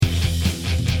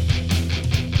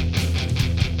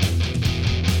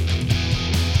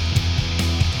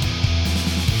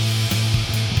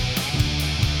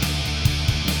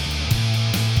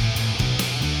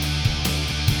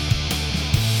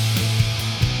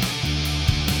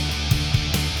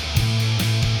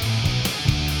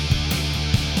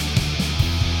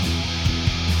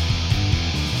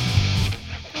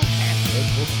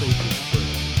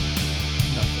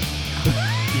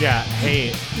Yeah, hey,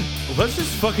 let's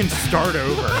just fucking start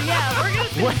over. Yeah, we're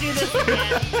just gonna do this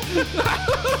again.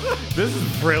 This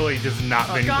has really just not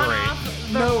been Gone great. off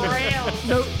the rails.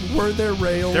 No, were there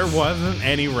rails? There wasn't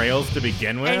any rails to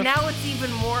begin with. And now it's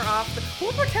even more off.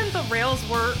 We'll pretend the rails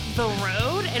were the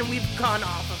road, and we've gone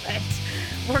off of it.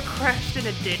 We're crashed in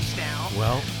a ditch now.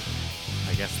 Well,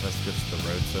 I guess that's just the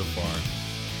road so far.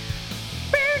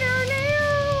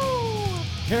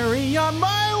 Carry on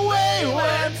my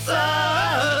wayward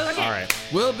son. Okay. All right.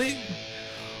 Will be.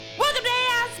 Welcome to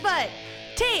Ass Butt.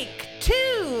 Take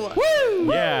 2.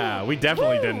 Woo! Yeah, we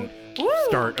definitely Woo! didn't Woo!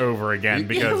 start over again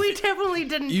because we definitely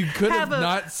didn't. You could have a-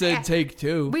 not said take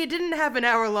 2. We didn't have an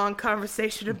hour-long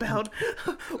conversation about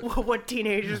what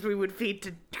teenagers we would feed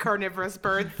to carnivorous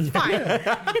birds. It's fine. It's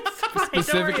fine. Don't worry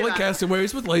Specifically about it.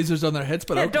 cassowaries with lasers on their heads,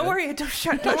 but Yeah, okay. don't worry.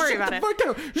 Don't worry about it.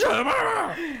 Shut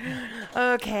up.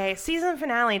 Okay, season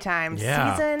finale time.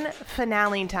 Yeah. Season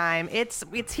finale time. It's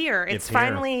here. It's here.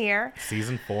 finally here.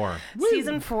 season 4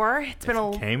 Season 4. It's been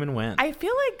a. came and went. I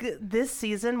feel like this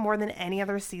season, more than any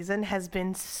other season, has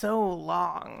been so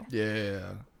long. Yeah.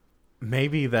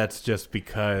 Maybe that's just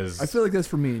because. I feel like that's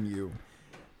for me and you.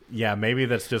 Yeah, maybe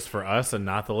that's just for us and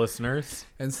not the listeners.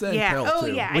 And Sam Yeah. Pell, Oh,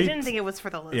 too. yeah. I We- didn't think it was for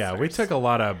the listeners. Yeah, we took a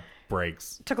lot of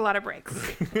breaks. Took a lot of breaks.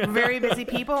 Very busy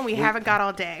people, and we haven't got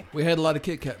all day. We had a lot of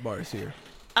Kit Kat bars here.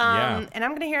 Yeah. And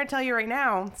I'm going to tell you right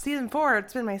now, season 4,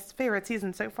 it's been my favorite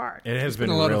season so far. It has Been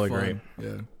been a lot really of great.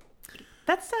 fun.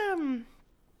 Yeah.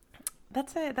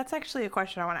 That's actually a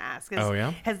question I want to ask. Oh,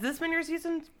 yeah? Has this been your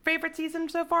favorite season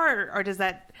so far, or does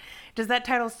that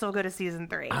title still go to season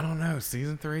 3? I don't know.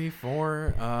 Season 3,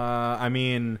 4. I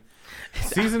mean,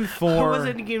 season 4. I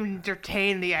wasn't even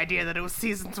entertained the idea that it was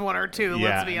seasons 1 or 2. Yeah,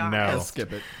 Let's be honest. no. Let's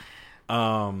skip it.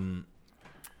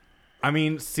 I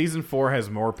mean, season 4 has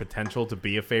more potential to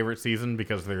be a favorite season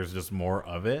because there's just more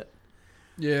of it.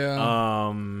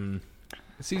 Yeah.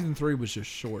 Season 3 was just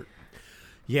short.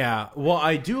 Yeah. Well,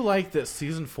 I do like that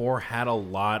season 4 had a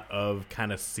lot of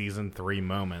kind of season 3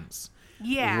 moments.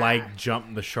 Yeah. Like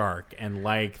Jump the Shark and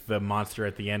like the monster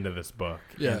at the end of this book.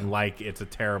 Yeah. And like It's a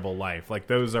Terrible Life. Like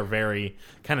those are very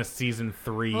kind of season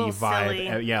 3 Little vibe.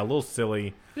 silly. Yeah, a little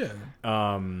silly. Yeah.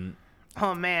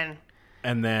 Oh man,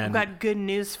 And then I've got good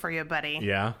news for you, buddy.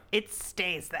 yeah. It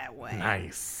stays that way.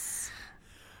 Nice.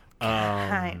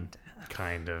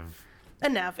 Kind of.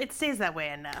 enough. It stays that way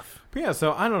enough. But yeah,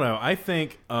 so I don't know. I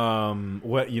think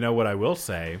what I will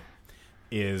say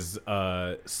is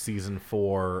season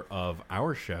 4 of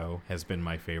our show has been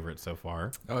my favorite so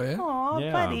far. Oh, yeah? Aw,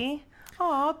 Yeah. buddy.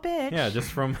 Aw, bitch. Yeah,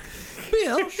 just from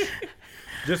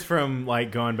just from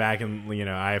like going back and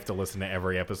I have to listen to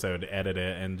every episode, edit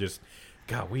it, and just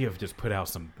God, we have just put out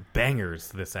some bangers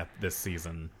this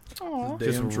season. Aw,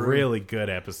 Just Damn true. really good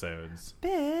episodes.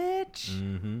 bitch.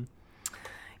 Mm-hmm.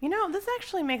 This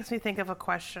actually makes me think of a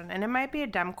question, and it might be a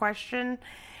dumb question,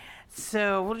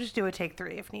 so we'll just do a take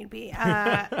 3 if need be.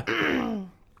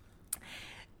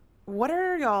 What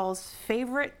are y'all's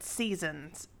favorite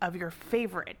seasons of your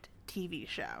favorite TV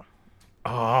show?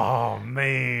 Oh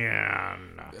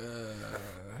man.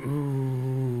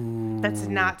 Ooh. That's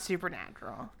not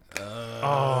Supernatural.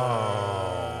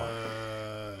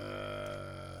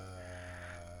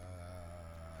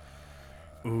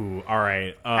 Ooh. All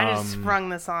right. I just sprung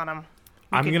this on him.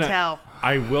 You can tell.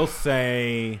 I will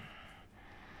say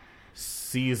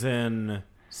season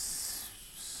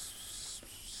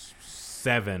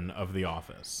 7 of The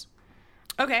Office.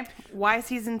 Okay, why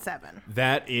season 7?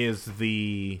 That is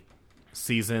the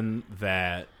season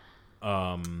that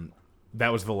that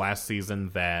was the last season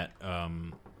that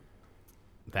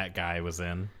that guy was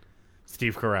in.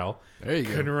 Steve Carell. There you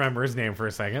go. Couldn't remember his name for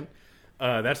a second.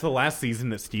 That's the last season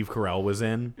that Steve Carell was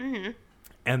in. Mm-hmm.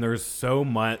 And there's so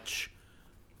much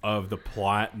of the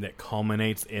plot that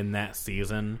culminates in that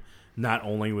season, not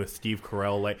only with Steve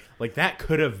Carell, like that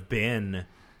could have been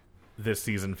this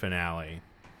season finale.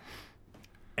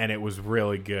 And it was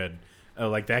really good.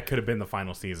 Like that could have been the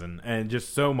final season. And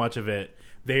just so much of it,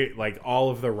 they like all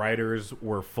of the writers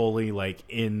were fully like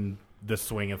in the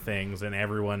swing of things, and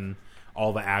everyone,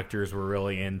 all the actors were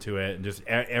really into it, and just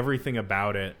everything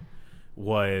about it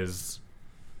was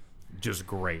just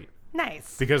great.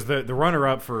 Nice. Because the runner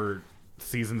up for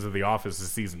seasons of The Office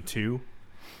is season 2.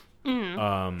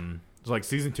 So like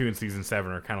season 2 and season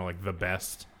 7 are kind of like the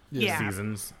best Yeah.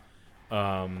 seasons.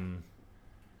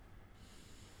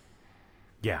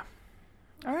 Yeah.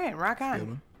 All right, rock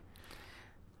on.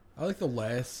 I like the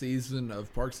last season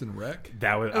of Parks and Rec.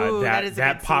 That was Ooh, that is a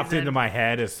that good popped season. into my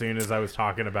head as soon as I was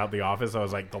talking about The Office. I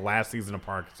was like, the last season of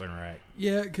Parks and Rec.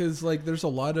 Yeah, because like there's a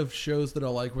lot of shows that I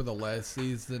like where the last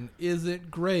season isn't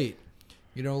great.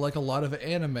 You know, like a lot of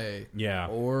anime. Yeah.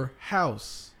 Or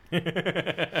House. Or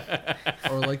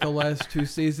like the last 2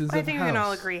 seasons of House. I think we can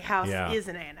all agree House Yeah. is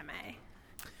an anime.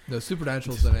 No,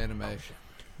 Supernatural's an anime.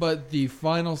 But the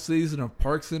final season of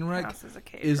Parks and Rec House is a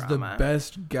is the K-drama.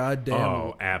 best goddamn.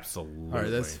 Oh, absolutely. All right,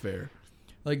 that's fair.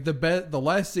 Like the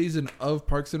last season of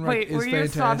Parks and Rec Wait, is were you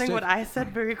fantastic. responding what I said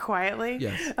very quietly?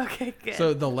 Yes. Okay, good.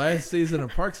 So the last season of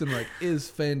Parks and Rec is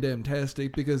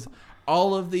fantastic because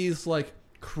all of these like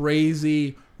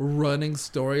crazy running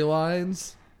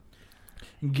storylines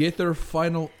get their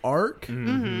final arc,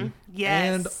 yes.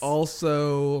 and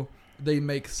also they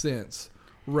make sense.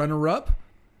 Runner up,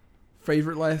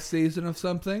 favorite last season of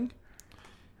something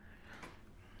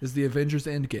is the Avengers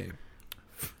Endgame.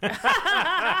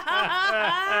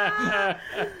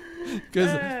 Because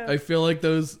I feel like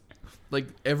those, like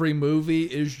every movie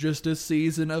is just a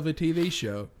season of a TV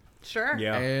show. Sure.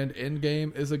 Yeah. And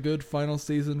Endgame is a good final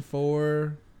season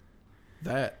for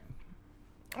that.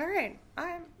 All right.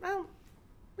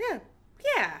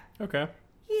 Yeah. Okay.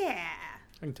 Yeah.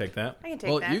 I can take that. I can take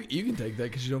Well, that. you can take that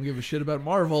because you don't give a shit about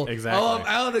Marvel. Exactly. Oh, I'm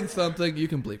outing something. You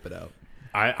can bleep it out.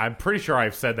 I'm pretty sure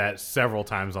I've said that several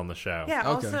times on the show. Yeah.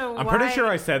 Okay. Also, I'm pretty sure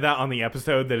I said that on the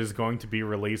episode that is going to be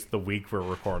released the week we're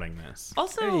recording this.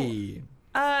 Also, Hey.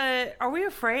 are we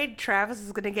afraid Travis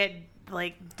is going to get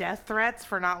like death threats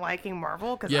for not liking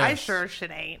Marvel? Because I Yes. sure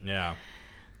shit ain't. Yeah.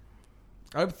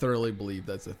 I thoroughly believe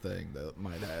that's a thing that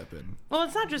might happen. Well,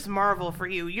 it's not just Marvel for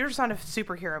you. You're just not a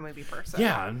superhero movie person.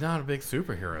 Yeah, I'm not a big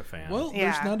superhero fan. Well,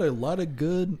 Yeah. there's not a lot of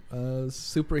good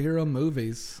superhero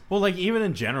movies. Well, like even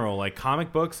in general, like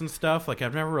comic books and stuff, like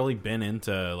I've never really been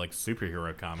into like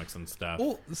superhero comics and stuff.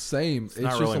 Well, same. It's not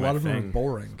just really a my lot of them thing. are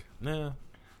boring. Yeah.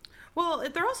 Well,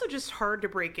 they're also just hard to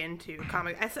break into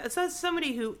comic. As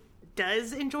somebody who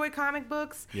does enjoy comic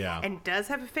books Yeah. and does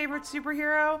have a favorite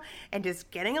superhero and is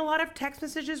getting a lot of text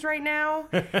messages right now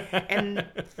and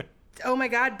oh my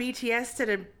god, BTS did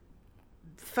a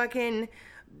fucking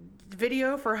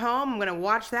video for Home. I'm gonna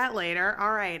watch that later.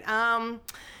 All right.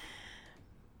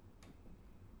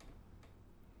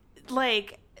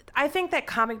 Like, I think that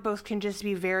comic books can just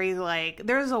be very like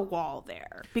there's a wall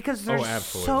there because there's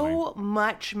absolutely. so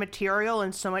much material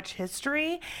and so much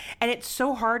history, and it's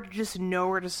so hard to just know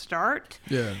where to start.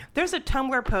 Yeah. There's a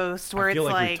Tumblr post where I feel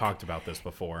it's like we've talked about this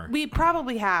before. we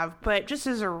probably have, but just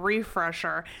as a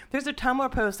refresher, there's a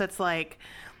Tumblr post that's like,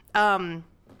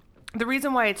 the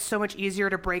reason why it's so much easier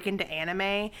to break into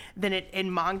anime than it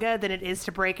in manga than it is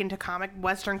to break into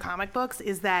Western comic books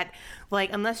is that, like,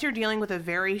 unless you're dealing with a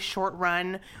very short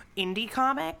run indie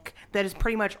comic that is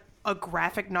pretty much a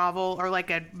graphic novel or like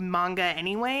a manga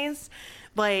anyways,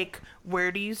 like, where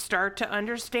do you start to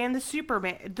understand the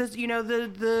Superman,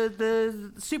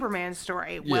 the Superman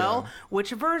story? Well,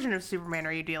 which version of Superman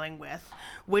are you dealing with?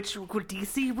 Which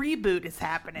DC reboot is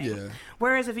happening? Yeah.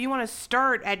 Whereas if you want to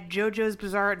start at JoJo's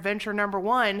Bizarre Adventure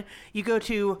 #1, you go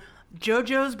to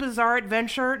JoJo's Bizarre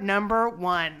Adventure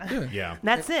 #1. Yeah.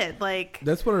 That's it. Like,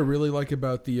 That's what I really like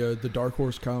about the Dark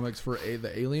Horse comics for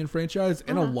the Alien franchise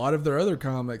and a lot of their other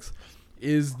comics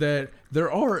is that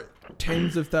there are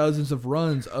tens of thousands of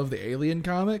runs of the Alien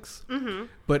comics,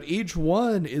 but each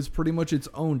one is pretty much its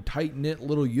own tight-knit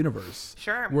little universe.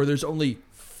 Sure. Where there's only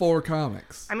 4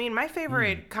 comics. I mean, my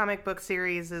favorite comic book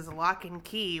series is Lock and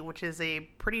Key, which is a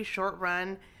pretty short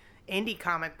run indie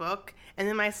comic book. And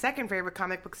then my second favorite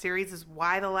comic book series is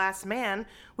Why the Last Man,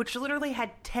 which literally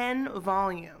had 10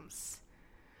 volumes.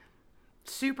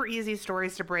 Super easy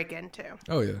stories to break into.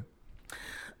 Oh, yeah.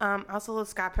 I also love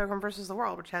Scott Pilgrim vs. the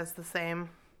World, which has the same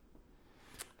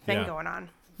thing Yeah. going on.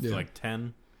 Yeah. Like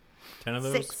 10 of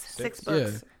those? Six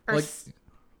books. Yeah. Or Like-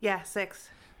 yeah, 6.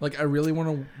 Like, I really want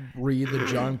to read the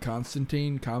John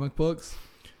Constantine comic books.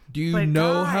 Do you But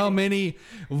know God. how many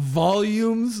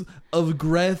volumes of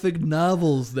graphic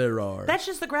novels there are? That's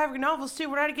just the graphic novels too.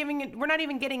 We're not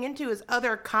even getting into his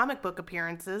other comic book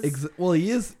appearances. Well, he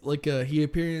is like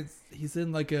he's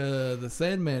in like the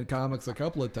Sandman comics a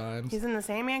couple of times. He's in the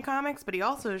Sandman comics, but he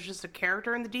also is just a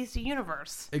character in the DC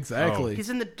universe. Exactly. He's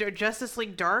in the Justice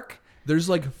League Dark. There's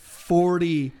like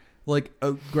 40 like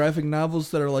graphic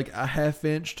novels that are like a half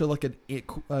inch to like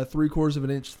 3/4 of an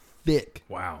inch thick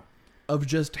Wow. of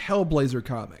just Hellblazer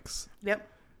comics. Yep.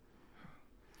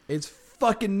 It's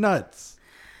fucking nuts.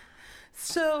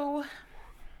 So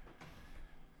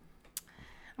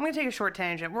I'm going to take a short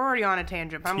tangent. We're already on a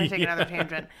tangent, but I'm going to take another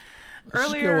tangent. Let's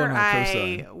just go Earlier, on our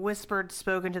I cosine.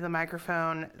 spoke into the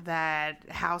microphone that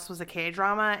House was a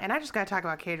K-drama, and I just got to talk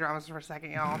about K-dramas for a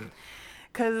second, y'all.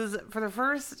 Because for the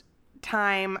first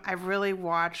time, I've really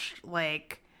watched,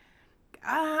 like,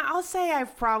 I'll say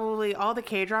all the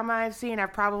K-drama I've seen,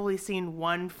 I've probably seen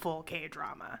one full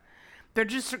K-drama.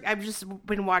 I've just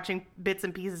been watching bits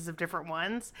and pieces of different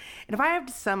ones. And if I have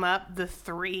to sum up the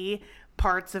 3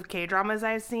 parts of K-dramas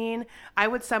I've seen, I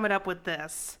would sum it up with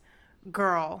this.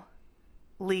 Girl,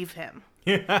 leave him.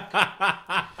 You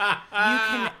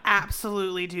can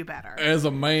absolutely do better. As a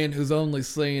man who's only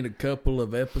seen a couple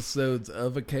of episodes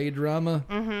of a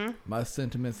K-drama, my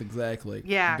sentiments exactly.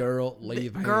 Yeah. Girl,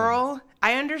 leave him. Girl,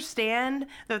 I understand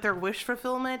that they're wish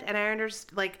fulfillment, and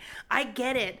I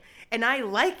get it, and I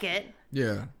like it,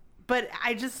 Yeah. but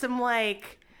I just am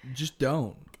like, Just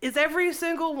don't. is every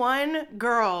single one,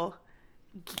 girl,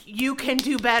 you can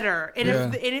do better. And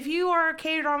if you are a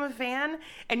K-drama fan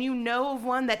and you know of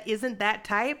one that isn't that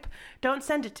type, don't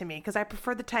send it to me, because I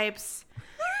prefer the types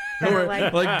that are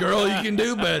Like, girl, you can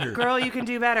do better. girl, you can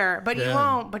do better, but you Yeah.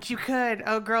 won't, but you could.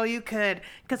 Oh, girl, you could.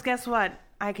 Because guess what?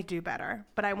 I could do better,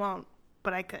 but I won't,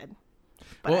 but I could.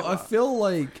 But Well, I feel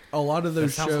like a lot of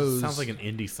those shows... sounds like an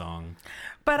indie song.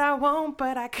 But I won't,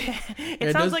 but I could.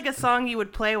 It sounds like a song you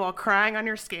would play while crying on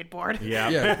your skateboard. Yeah.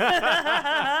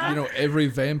 Yeah. Every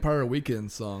Vampire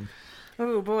Weekend song.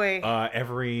 Oh, boy.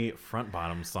 Every front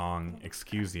bottom song,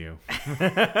 excuse you.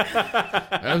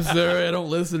 I'm sorry, I don't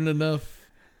listen to enough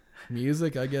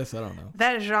music, I guess. I don't know.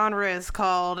 That genre is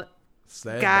called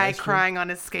Sad guy bastard. crying on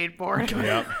his skateboard.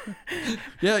 Yep.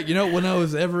 Yeah, when I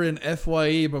was ever in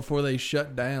FYE before they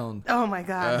shut down, Oh, my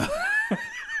God.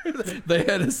 they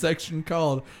had a section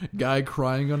called Guy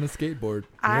Crying on a Skateboard.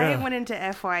 I Yeah. went into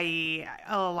FYE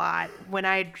a lot when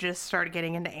I just started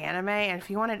getting into anime. And if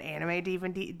you wanted anime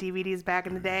DVDs back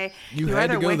in the day, You you had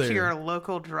to either go went there. to your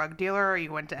local drug dealer or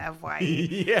you went to FYE.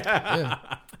 Yeah.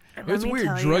 And It's let me weird.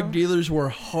 tell Drug you, dealers were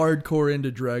hardcore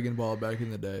into Dragon Ball back in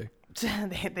the day.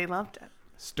 they loved it.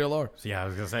 Still are. Yeah, I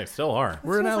was gonna say, still are.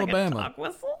 We're in Feels like a Alabama. dog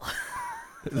whistle.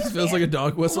 This feels like a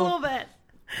dog A little whistle. bit.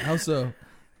 How so?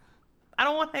 I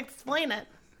don't want to explain it.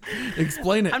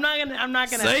 Explain it. I'm not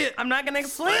gonna Say it. I'm not gonna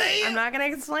explain Say it. it. I'm not gonna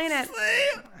explain it. Say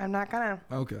it. I'm not gonna.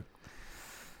 Okay.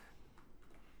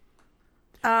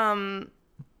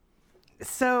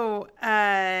 So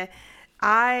I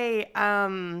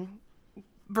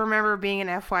remember being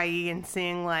in FYE and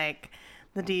seeing like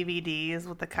the DVDs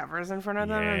with the covers in front of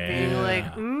them and being Yeah.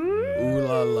 like, ooh, Ooh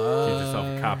la la. Get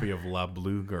yourself a copy of La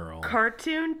Blue Girl.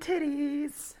 cartoon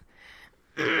titties.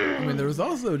 I mean, there was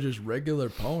also just regular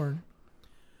porn.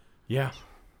 Yeah.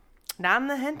 Not in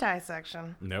the hentai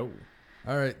section. No.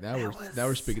 All right, now was-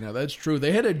 we're speaking out. That's true.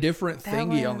 They had a different That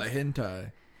thingy on the was-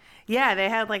 hentai. Yeah, they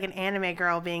had like an anime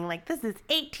girl being like, this is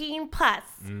 18 plus.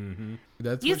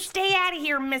 That's You what stay out of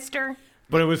here, mister.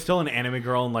 But it was still an anime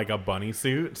girl in like a bunny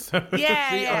suit. So Yeah,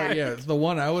 See, yeah. yeah, it's the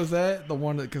one I was at, the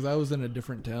one because I was in a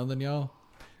different town than y'all.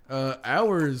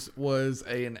 Ours was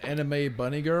an anime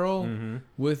bunny girl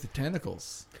with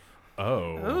tentacles.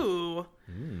 Oh. Ooh,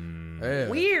 Yeah.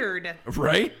 weird.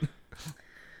 Right?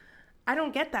 I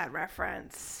don't get that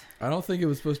reference. I don't think it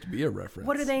was supposed to be a reference.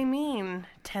 What do they mean,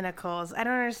 tentacles? I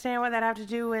don't understand what that have to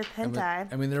do with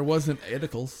hentai. I mean, there wasn't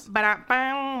tentacles. Okay,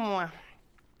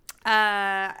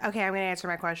 I'm gonna answer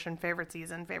my question. Favorite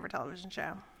season, favorite television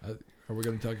show. Are we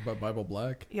going to talk about Bible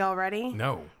Black? Y'all ready?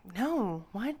 No. No,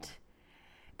 what?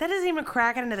 That doesn't even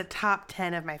crack it into the top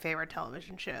 10 of my favorite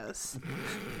television shows.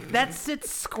 That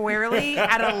sits squarely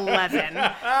at 11.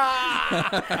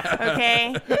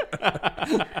 Okay?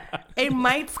 It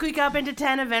might squeak up into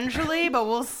 10 eventually, but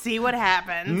we'll see what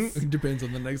happens. It depends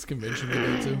on the next convention we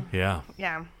go to. Yeah.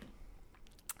 Yeah.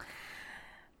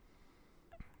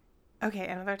 Okay,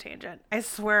 another tangent. I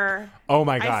swear. Oh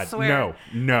my I god. swear. No.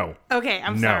 No. Okay,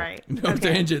 I'm No. sorry. No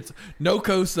Okay. tangents. No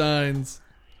cosines.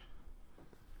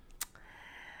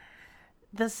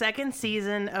 The second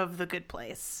season of The Good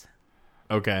Place.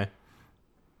 Okay.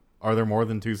 Are there more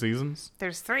than 2 seasons?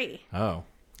 There's 3. Oh.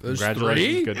 There's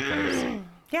Congratulations, 3? Good Place.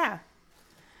 Yeah.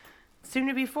 Soon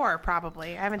to be 4,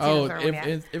 probably. I haven't seen Oh, the third one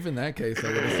yet. if in that case, I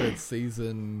would have said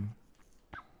season.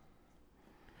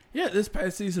 Yeah, this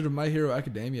past season of My Hero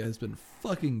Academia has been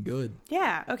fucking good.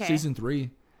 Yeah, okay. Season 3.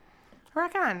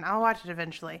 Rock on. I'll watch it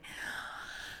eventually.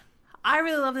 I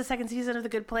really love the second season of The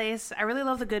Good Place. I really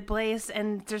love The Good Place,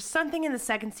 and there's something in the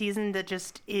second season that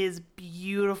just is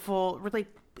beautiful. Really,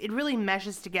 it really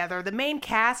meshes together. The main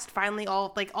cast finally all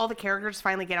the characters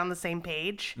finally get on the same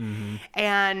page,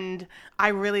 and I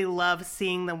really love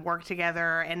seeing them work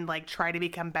together and like try to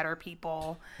become better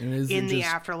people And is it in the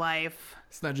just- afterlife.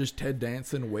 It's not just Ted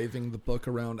Danson waving the book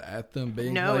around at them,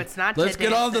 being No, like, it's not let's Ted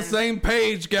get on the Danson. same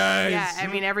page, guys. Yeah, I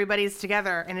mean, everybody's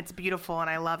together, and it's beautiful, and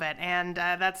I love it. And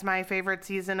that's my favorite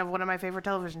season of one of my favorite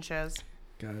television shows.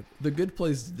 God, The Good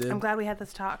Place did I'm glad we had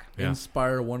this talk. Yeah.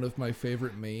 inspire one of my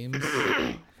favorite memes.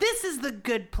 This is the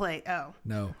good place. Oh,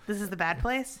 No, this is the bad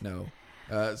place? no.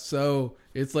 So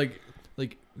it's like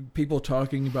like people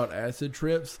talking about acid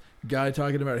trips. Guy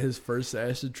talking about his first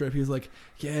acid trip. He's like,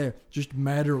 yeah, just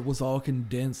matter was all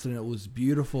condensed and it was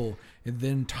beautiful. And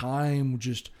then time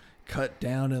just cut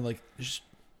down and like just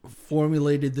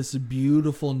formulated this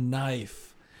beautiful knife.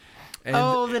 And,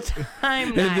 the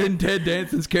time knife. And then Ted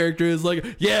Danson's character is like,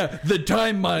 yeah, the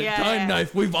time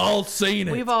knife. We've all seen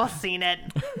it. We've all seen it.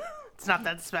 It's not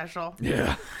that special.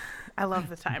 Yeah. I love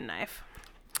the time knife.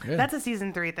 Yeah. That's a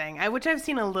season 3 thing, which I've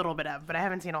seen a little bit of, but I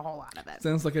haven't seen a whole lot of it.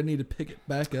 Sounds like I need to pick it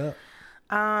back up.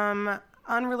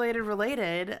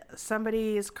 Related,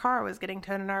 somebody's car was getting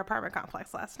towed in our apartment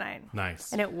complex last night.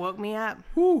 Nice. And it woke me up.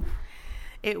 Whew.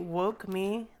 It woke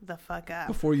me the fuck up.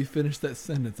 Before you finished that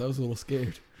sentence, I was a little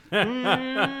scared.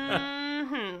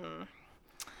 Mm-hmm.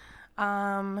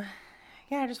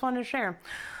 Yeah, I just wanted to share.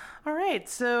 All right,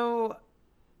 so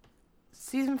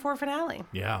season 4 finale.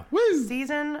 Yeah. Woo!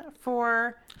 Season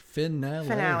 4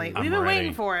 finale. I'm We've been ready.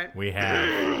 waiting for it. We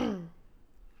have.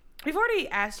 We've already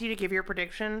asked you to give your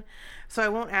prediction, so I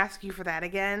won't ask you for that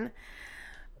again.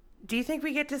 Do you think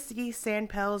we get to see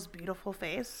Sandpel's beautiful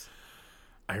face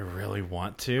I really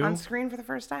want to. on screen for the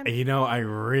first time? You know, I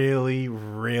really,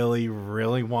 really,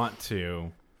 really want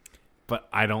to, but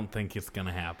I don't think it's going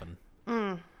to happen.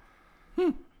 I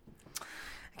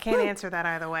can't answer that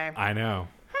either way. I know.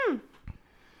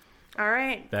 All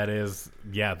right. That is,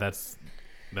 yeah, that's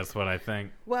what I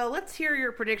think. Well, let's hear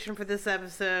your prediction for this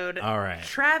episode. All right.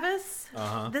 Travis,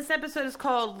 this episode is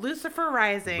called Lucifer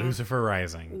Rising. Lucifer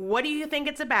Rising. What do you think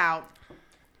it's about?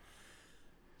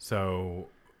 So,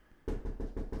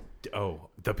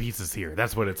 the pizza's here.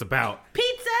 That's what it's about.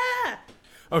 Pizza!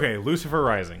 Okay, Lucifer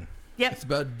Rising. Yep. It's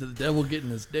about the devil getting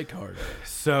his dick hard.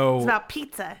 So, It's about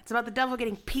pizza. It's about the devil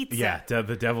getting pizza. yeah,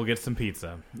 the devil gets some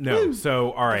pizza. No,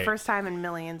 so, all right. First time in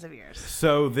millions of years.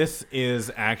 So this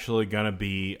is actually going to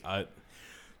be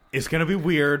it's going to be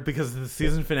weird because of the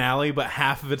season finale, but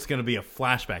half of it's going to be a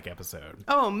flashback episode.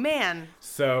 Oh, man.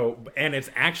 So, and it's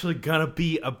actually going to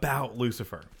be about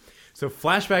Lucifer. So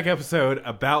flashback episode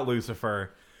about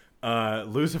Lucifer.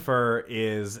 Lucifer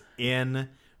is in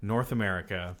North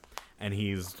America and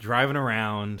he's driving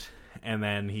around and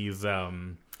then he's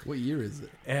What year is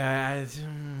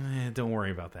it? don't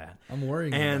worry about that. I'm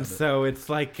worrying And about so it's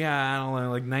like, I don't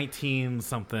know, like 19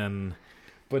 something.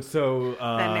 But so...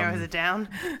 That narrows it down.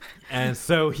 and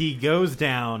so he goes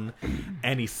down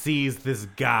and he sees this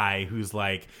guy who's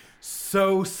like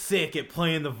so sick at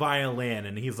playing the violin.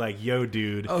 And he's like, yo,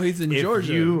 dude. Oh, he's in if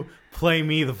Georgia. you play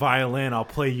me the violin, I'll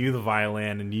play you the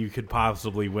violin. And you could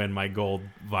possibly win my gold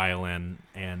violin.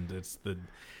 And it's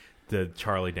the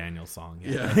Charlie Daniels song.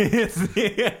 Yeah.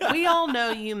 yeah. We all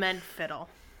know you meant fiddle.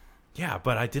 Yeah,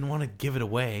 but I didn't want to give it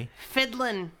away.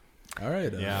 Fiddling. All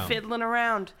right. Yeah. Fiddling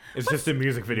around. It's just a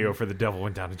music video for The Devil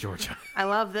Went Down to Georgia. I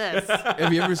love this.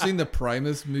 Have you ever seen the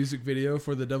Primus music video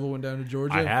for The Devil Went Down to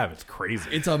Georgia? I have. It's crazy.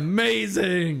 It's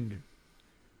amazing.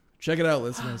 Check it out,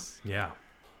 listeners. Yeah.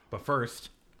 But first,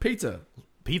 Pizza.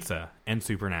 pizza and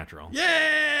Supernatural.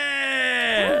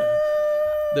 Yeah!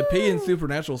 The P in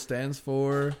Supernatural stands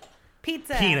for...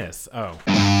 Pizza. Penis. Oh.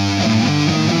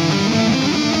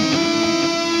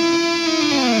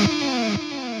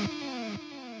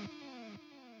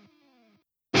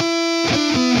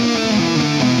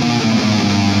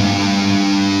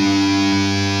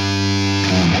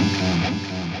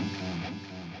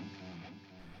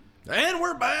 And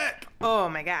we're back. Oh,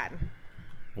 my God.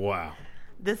 Wow.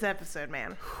 This episode,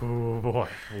 man. Oh, boy.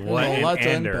 What a an lot to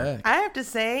ender. unpack. I have to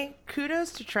say,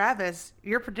 kudos to Travis.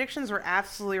 Your predictions were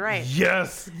absolutely right.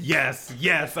 Yes, yes,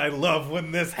 yes. I love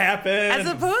when this happens. As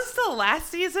opposed to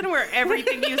last season where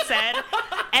everything you said,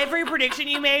 every prediction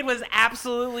you made was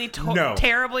absolutely No.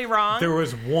 terribly wrong. There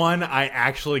was one I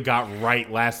actually got right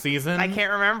last season. I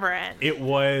can't remember it. It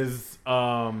was,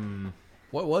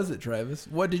 What was it, Travis?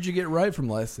 What did you get right from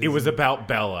last season? it was about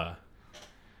Bella.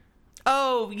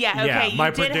 Oh, yeah, okay. Yeah, you my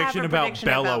did have prediction a about prediction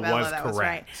Bella about was that correct.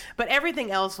 right. But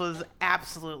everything else was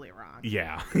absolutely wrong.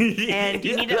 Yeah. And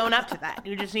you need to own up to that.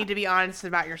 You just need to be honest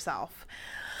about yourself.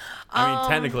 I mean,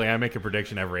 technically, I make a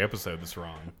prediction every episode that's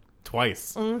wrong.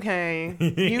 Twice. Okay.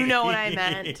 You know what I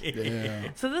meant. Yeah.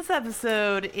 So this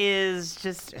episode is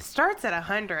just starts at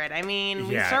 100. I mean,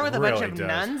 we Yeah, start with it a bunch really of does.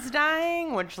 nuns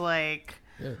dying, which like,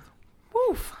 Yeah.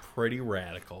 woof. Pretty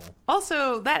radical.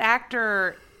 Also, that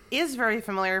actor is very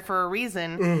familiar for a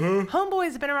reason.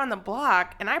 Homeboy's been around the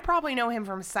block, and I probably know him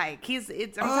from Psych. I'm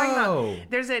talking Oh.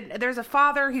 about there's a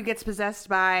father who gets possessed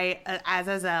by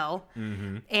Azazel,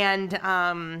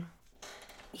 and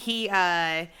he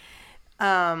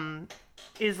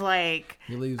is like,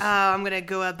 He leaves. I'm gonna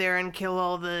go out there and kill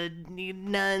all the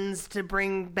nuns to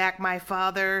bring back my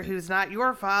father, who's not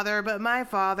your father but my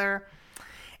father.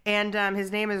 And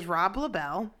his name is Rob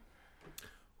LaBelle.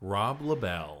 Rob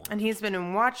LaBelle. And he's been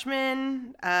in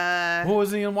Watchmen. What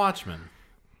was he in Watchmen?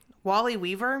 Wally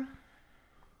Weaver.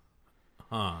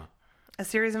 Huh. A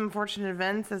Series of Unfortunate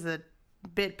Events as a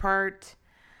bit part.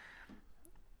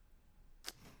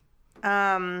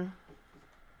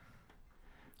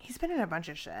 He's been in a bunch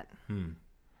of shit.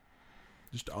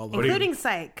 Just all of Including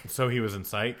Psych. So he was in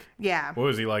Psych? Yeah. What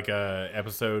was he, like a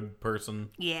episode person?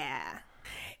 Yeah.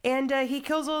 And he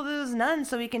kills all those nuns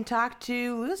so he can talk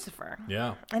to Lucifer.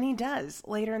 Yeah. And he does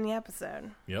later in the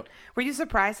episode. Yep. Were you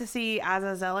surprised to see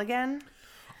Azazel again?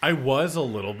 I was a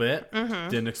little bit.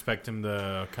 Didn't expect him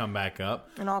to come back up.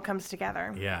 It all comes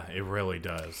together. Yeah, it really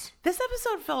does. This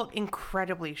episode felt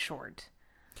incredibly short.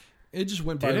 It just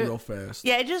went by Did it? real fast.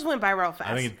 Yeah, it just went by real fast.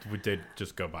 I think we did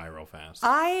just go by real fast.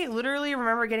 I literally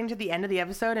remember getting to the end of the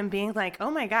episode and being like, oh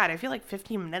my God, I feel like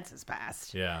 15 minutes has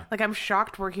passed. Yeah. Like, I'm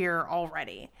shocked we're here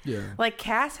already. Yeah. Like,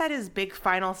 Cass had his big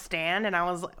final stand, and I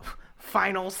was like,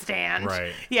 final stand?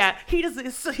 Right. Yeah, he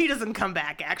doesn't come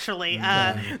back, actually.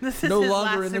 This is No his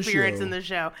longer last in the appearance show. in the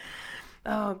show.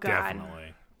 Oh, God. Definitely.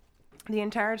 The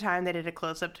entire time they did a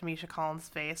close-up to Misha Collins'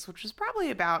 face, which was probably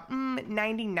about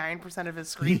 99% of his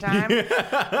screen time.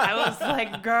 I was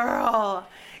like, girl,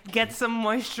 get some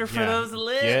moisture for those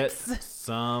lips. Get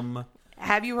some.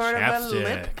 Have you heard of a lip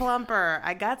Chapstick. plumper?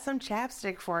 I got some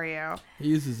chapstick for you. He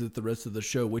uses it the rest of the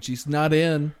show, which he's not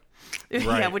in. Yeah,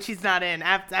 Right. which he's not in.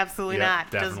 Absolutely Yep,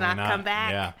 not. Does definitely not come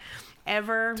back. Yeah.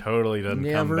 Ever. Totally doesn't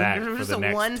come Never. back for Just the a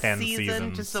next one 10 season,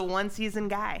 seasons. just a one season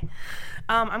guy.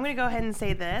 I'm going to go ahead and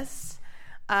say this.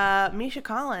 Misha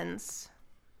Collins.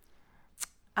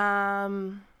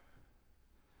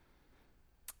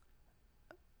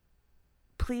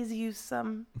 Please use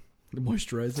some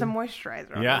Moisturizer.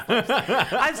 moisturizer. on Yeah.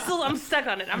 this. I'm stuck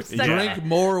on it. I'm stuck on it. Drink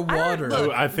more water.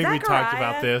 look, I think we talked Zachariah-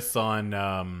 about this on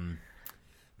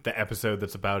the episode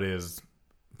that's about his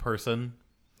person.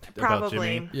 About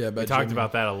Probably. Jimmy. Yeah, about we talked Jimmy.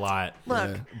 about that a lot.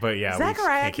 Look, Yeah. But yeah, Zachariah we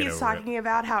can't get keeps over talking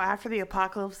about how after the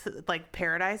apocalypse, like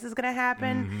paradise is going to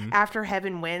happen. Mm-hmm. After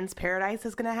heaven wins, paradise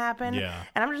is going to happen. Yeah.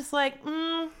 And I'm just like,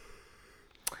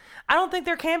 I don't think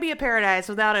there can be a paradise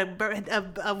without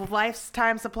a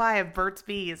lifetime supply of Burt's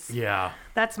Bees. it. Yeah.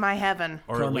 That's my heaven.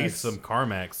 Or at least Carmex. some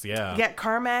Carmex. Yeah. Get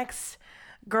Carmex.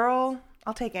 Girl,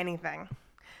 I'll take anything.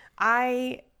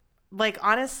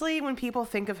 Honestly, when people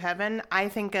think of heaven, I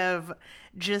think of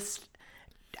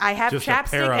I have Just a pair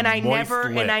chapstick of and I moist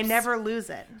lips. never lose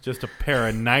it. Just a pair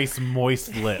of nice,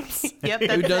 moist lips. Yep, Who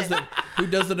that's it. doesn't? Who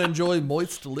doesn't enjoy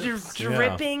moist lips?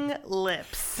 Dripping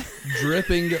lips.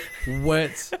 Dripping,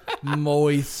 wet,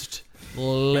 moist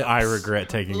lips. I regret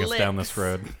taking us down this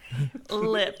road.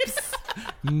 Lips.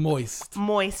 Moist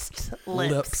Moist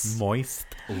lips. lips. Moist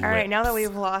lips. All right, now that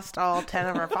we've lost all 10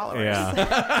 of our followers,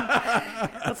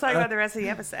 Yeah. let's talk about the rest of the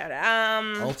episode.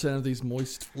 All 10 of these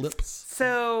moist lips.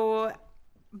 So,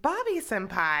 Bobby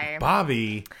Senpai.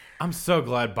 Bobby. I'm so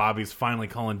glad Bobby's finally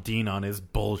calling Dean on his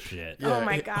bullshit. Oh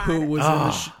my God. Who was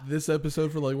in this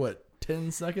episode for like what,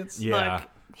 10 seconds? Yeah. Look,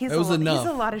 he's That was he's enough.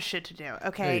 a lot of shit to do.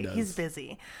 Okay, Yeah, he he's does.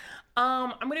 busy.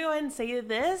 I'm gonna go ahead and say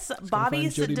this: Bobby's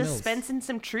find Jody Mills. dispensing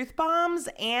some truth bombs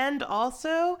and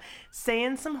also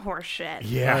saying some horse shit.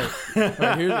 Yeah. All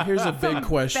right, here's a big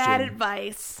question. Bad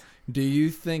advice. Do you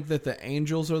think that the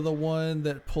angels are the one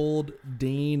that pulled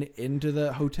Dean into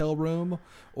the hotel room?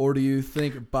 Or do you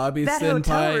think Bobby That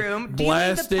hotel room? Senpai Do you mean the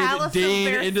blasted Palace of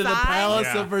Dean into the Versailles? Palace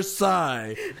Yeah. of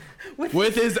Versailles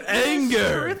with his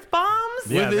anger? Truth bombs.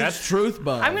 Yeah, with that's- his truth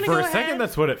bomb? I'm gonna For go a second, ahead.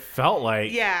 that's what it felt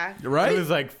like. Yeah. Right? It was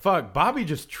like, fuck, Bobby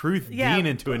just truthed Yeah, Dean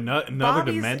into another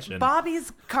dimension.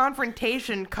 Bobby's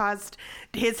confrontation caused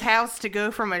his house to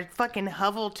go from a fucking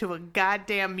hovel to a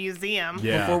goddamn museum.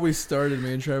 Yeah. Before we started,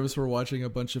 me and Travis were watching a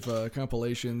bunch of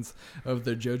compilations of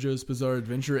the JoJo's Bizarre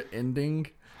Adventure ending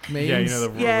memes. Yeah, you know,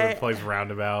 the Yeah. place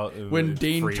roundabout. when it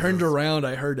Dean freezes. turned around,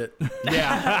 I heard it.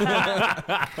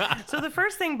 Yeah. So the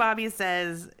first thing Bobby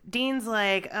says, Dean's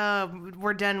like,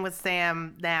 we're done with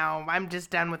Sam now. I'm just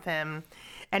done with him.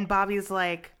 And Bobby's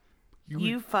like,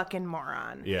 you fucking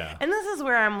moron. Yeah. And this is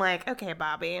where I'm like, okay,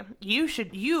 Bobby, you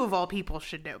of all people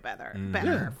should know better.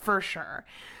 Better, for sure.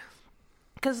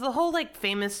 Because the whole, like,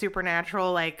 famous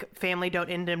supernatural, like, family don't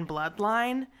end in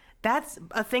bloodline, that's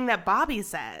a thing that Bobby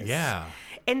says. Yeah.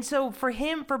 And so for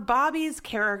Bobby's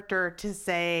character to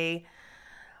say,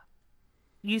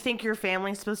 you think your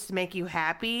family's supposed to make you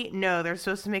happy? No, they're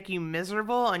supposed to make you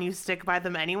miserable and you stick by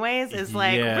them anyways, is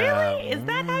like, Yeah. really? Is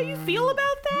that how you feel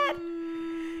about that?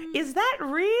 Is that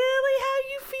really how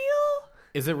you feel?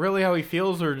 Is it really how he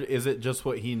feels, or is it just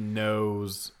what he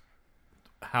knows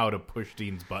how to push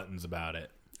Dean's buttons about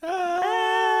it?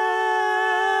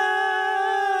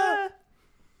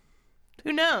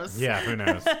 Who knows? Yeah, who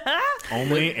knows?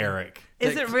 Only Eric.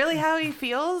 Is it really how he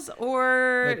feels,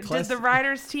 or That did the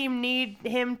writers team need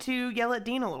him to yell at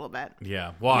Dean a little bit?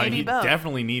 Yeah. Well, Maybe he both.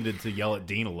 definitely needed to yell at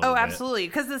Dean a little Oh, bit. absolutely.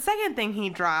 Because the second thing he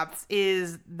drops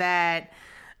is that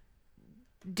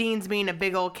Dean's being a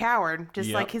big old coward, just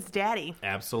Yep. like his daddy.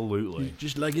 Absolutely.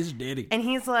 Just like his daddy. And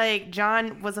he's like,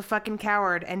 John was a fucking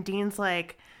coward. And Dean's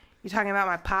like, you talking about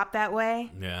my pop that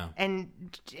way? Yeah. And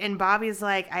Bobby's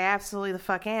like, I absolutely the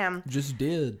fuck am. Just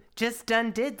did. Just done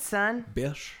did, son.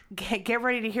 Bish. Get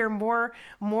ready to hear more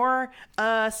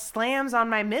slams on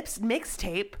my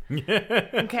mixtape.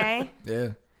 Okay?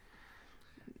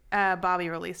 Yeah. Bobby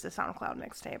released a SoundCloud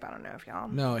mixtape. I don't know if y'all.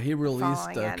 No, he released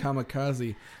Following it.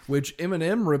 Kamikaze, which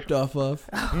Eminem ripped off of.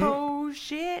 Oh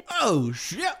shit! Oh,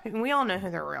 shit. We all know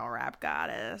who the real rap god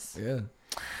is. Yeah.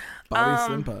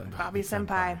 Bobby Senpai. Bobby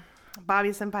Senpai. Bobby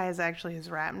Senpai is actually his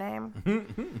rap name,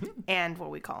 and what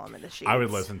we call him in the sheets. I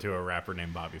would listen to a rapper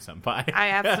named Bobby Senpai. I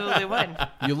absolutely would.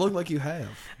 You look like you have.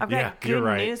 I've got Yeah, good you're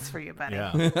right. news for you, buddy.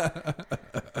 Yeah.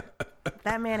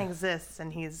 That man exists,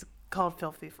 and he's called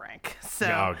Filthy Frank. So,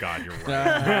 Oh, God, you're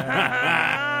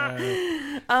right.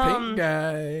 Pink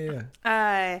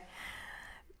guy.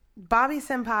 Bobby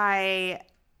Senpai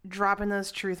dropping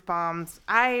those truth bombs.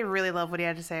 I really love what he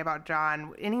had to say about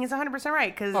John, and he's 100%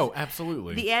 right, because Oh,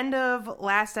 absolutely. the end of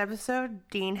last episode,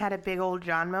 Dean had a big old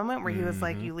John moment where he was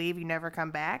like, you leave, you never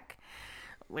come back,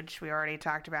 which we already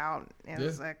talked about. It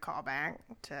was a callback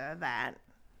to that.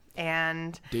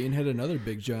 And Dean had another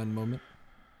Big John moment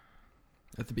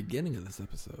at the beginning of this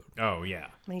episode. Oh, yeah.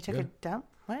 when he took a dump,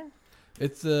 what?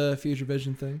 It's a Future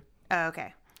Vision thing, Oh,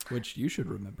 okay. which you should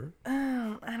remember.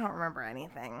 I don't remember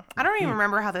anything. I don't even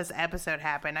remember how this episode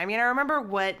happened. I mean, I remember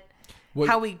What-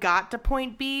 how we got to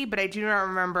point B, but I do not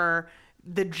remember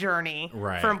the journey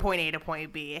Right. from point A to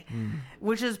point B,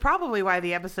 which is probably why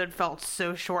the episode felt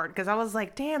so short, because I was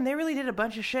like, damn, they really did a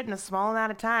bunch of shit in a small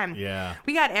amount of time. Yeah.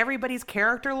 We got everybody's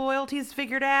character loyalties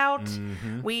figured out.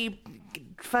 We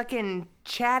fucking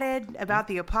chatted about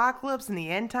the apocalypse and the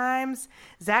end times.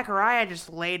 Zachariah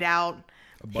just laid out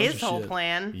bunch his of whole shit.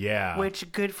 plan. Yeah.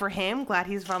 Which, good for him. Glad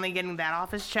he's finally getting that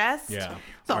off his chest. Yeah.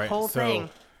 The All right, whole so thing.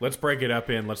 Let's break it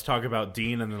up in. Let's talk about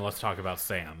Dean, and then let's talk about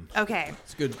Sam. Okay.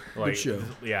 It's good. Like, Good show.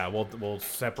 Yeah, we'll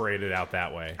separate it out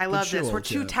that way. I love show, this. We're old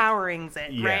two chap. towerings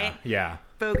it, Yeah. right? Yeah.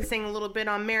 Focusing a little bit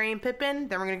on Merry and Pippin,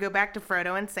 then we're going to go back to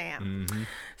Frodo and Sam. Mm-hmm.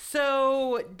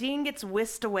 So Dean gets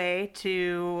whisked away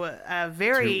to a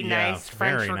very nice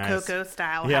French very nice. Rococo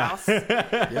style Yeah. house.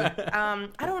 Yeah.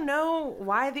 I don't know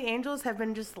why the angels have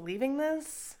been just leaving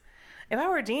this. If I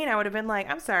were Dean, I would have been like,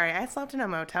 I'm sorry, I slept in a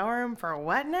motel room for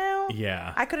what now?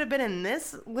 Yeah. I could have been in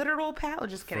this literal palace.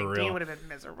 Just kidding. real. Dean would have been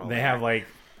miserable. They there. have like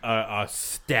a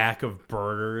stack of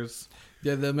burgers.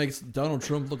 Yeah, that makes Donald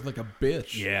Trump look like a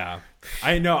bitch. Yeah,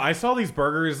 I know. I saw these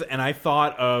burgers and I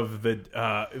thought of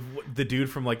the dude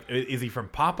from like, is he from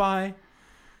Popeye?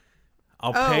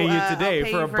 I'll pay you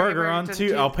today for a burger on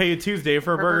Tuesday. I'll pay you Tuesday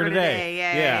for a burger today.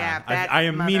 Yeah. That I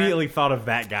immediately thought of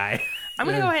that guy. I'm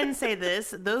going to go ahead and say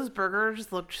this. Those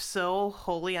burgers looked so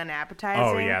wholly unappetizing.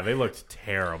 Oh yeah, they looked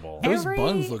terrible. Those Every-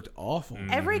 buns looked awful.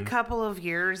 Every couple of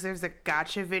years, there's a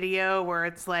gotcha video where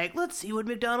it's like, let's see what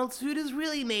McDonald's food is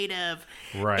really made of.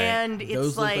 Right. And it's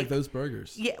Those look like, like those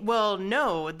burgers. yeah, well,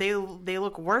 no, they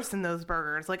look worse than those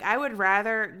burgers. Like, I would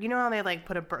rather, you know how they like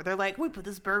put they're like, we put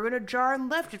this burger in a jar and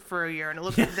left it for a year and it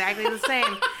looks exactly the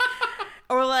same.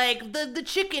 Or like the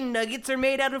chicken nuggets are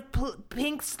made out of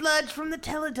pink sludge from the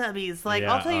Teletubbies. Like,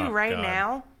 Yeah, I'll tell you oh, right God.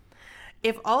 now,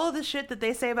 if all of the shit that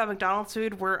they say about McDonald's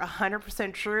food were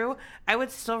 100% true, I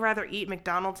would still rather eat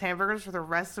McDonald's hamburgers for the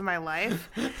rest of my life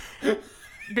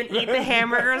than eat the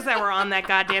hamburgers that were on that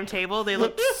goddamn table. They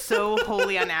looked so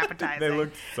wholly unappetizing. They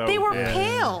looked so. They were yeah.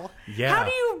 pale. Yeah. How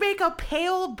do you make a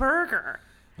pale burger?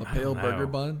 A pale know. burger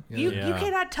bun. Yeah. You Yeah.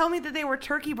 cannot tell me that they were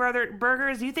turkey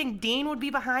burgers. You think Dean would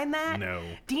be behind that? No.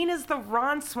 Dean is the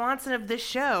Ron Swanson of this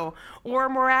show. Or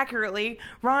more accurately,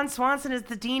 Ron Swanson is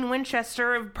the Dean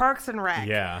Winchester of Parks and Rec.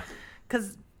 Yeah.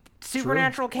 Because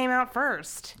Supernatural came out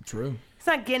first. True. He's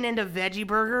not getting into veggie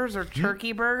burgers or Hmm?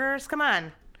 turkey burgers. Come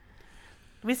on.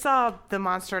 We saw the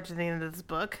monster at the end of this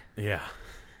book. Yeah.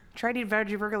 Tried to eat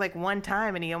veggie burger like one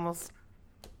time and he almost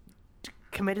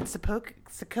committed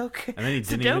Sudoku. And then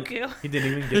he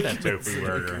didn't even get that tofu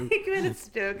burger. He committed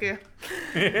Sudoku.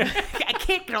 I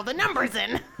can't get all the numbers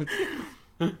in.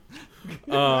 I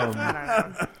don't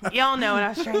know. Y'all know what I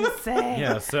was trying to say.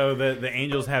 Yeah, so the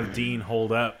angels have Dean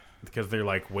hold up because they're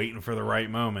like waiting for the right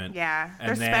moment. Yeah,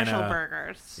 they're And then, special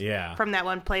burgers. yeah. From that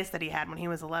one place that he had when he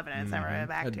was 11. It's never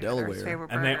back At to Delaware. his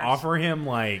favorite And they burgers. offer him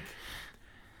like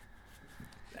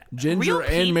Ginger Real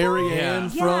and people?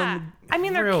 Marianne Yeah. from... I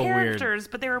mean, they're Real weird. characters,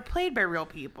 but they were played by real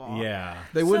people. Yeah.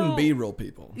 They wouldn't So- be real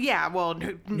people. Yeah, well, No,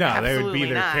 they would absolutely be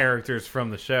their not. characters from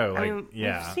the show. I Like, mean,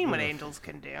 yeah. we've seen what angels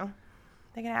can do.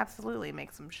 They can absolutely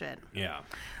make some shit. Yeah.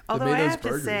 Although made I those have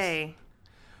burgers. to say,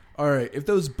 All right, if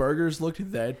those burgers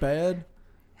looked that bad...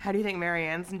 how do you think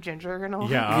Marianne's and Ginger are gonna look?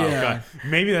 Yeah, oh, Yeah. God.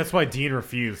 Maybe that's why Dean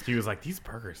refused. He was like, "These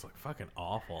burgers look fucking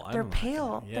awful." I They're don't like them."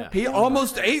 pale. Yeah, He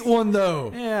almost ate one,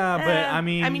 though. yeah, but I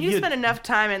mean, you spent enough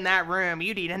time in that room,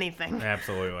 you'd eat anything.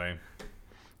 absolutely.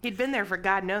 He'd been there for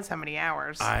God knows how many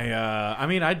hours. I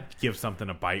mean, I'd give something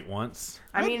a bite once.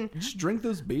 I mean, Just drink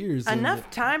those beers. and-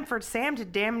 enough time for Sam to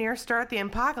damn near start the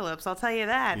apocalypse. I'll tell you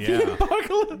that. Yeah,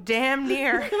 Damn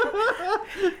near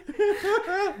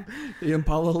The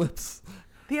Impala lips.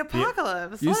 the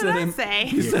apocalypse. You What said did I im- say?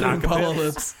 You said Taco Impala Bell.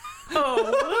 lips.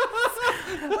 Oh,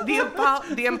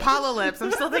 the Impala lips.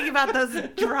 I'm still thinking about those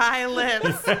dry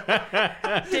lips.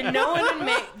 Did no one in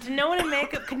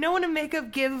makeup? Could no one in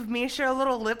makeup give Misha a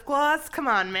little lip gloss? Come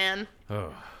on, man.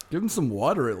 oh, Give him some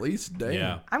water at least. Damn.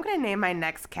 yeah. I'm gonna name my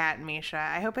next cat Misha.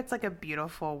 I hope it's like a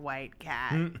beautiful white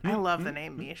cat. I love the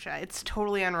name Misha. It's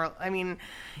totally I mean,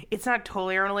 it's not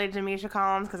totally unrelated to Misha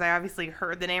Collins because I obviously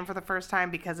heard the name for the first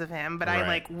time because of him, but I Right.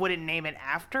 like wouldn't name it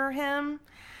after him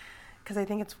because I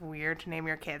think it's weird to name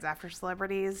your kids after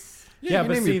celebrities. Yeah, you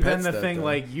but name see, your then pets the that, thing, though.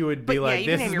 like, you would be But, yeah, like, you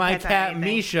can "This name is your my pets cat,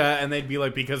 anything. Misha," and they'd be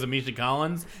like, "Because of Misha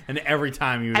Collins," and every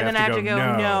time you would And then I have to go,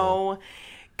 no. no,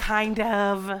 kind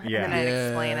of, and Yeah. then I'd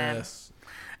explain it. Yes.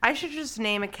 I should just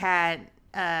name a cat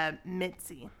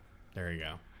Mitzi. There you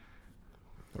go.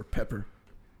 Or pepper.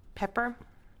 Pepper?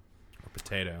 Or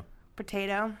potato.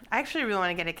 Potato? I actually really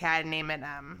want to get a cat and name it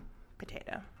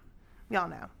Potato. Y'all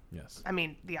know. Yes. I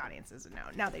mean, the audience doesn't know.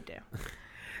 Now they do.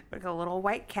 Like a little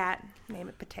white cat, name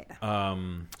it Potato.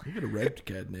 You get a red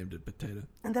cat named it Potato.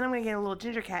 And then I'm going to get a little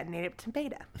ginger cat and name it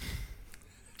Tomato.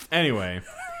 Anyway,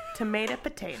 Tomato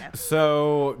Potato.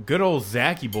 so good old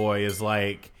Zachy boy is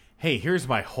like, "Hey, here's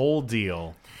my whole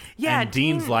deal." Yeah, and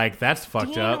Dean's Dean- like, "That's fucked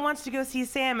Dean up." wants to go see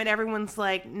Sam, and everyone's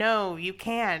like, no, you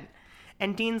can't.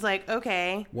 And Dean's like,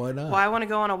 okay. Why not? Well, I want to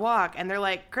go on a walk. And they're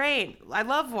like, great, I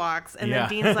love walks. And Yeah. then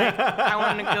Dean's like, I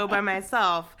want to go by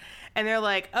myself. And they're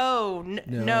like, oh,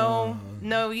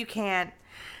 no, you can't.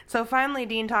 So finally,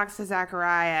 Dean talks to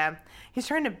Zachariah. He's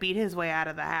trying to beat his way out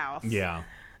of the house. Yeah.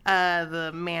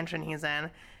 The mansion he's in.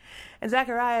 And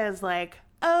Zachariah is like,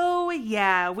 oh,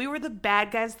 yeah, we were the bad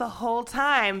guys the whole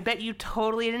time. Bet you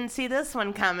totally didn't see this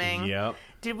one coming. Yep.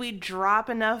 Did we drop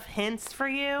enough hints for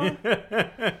you?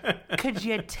 Could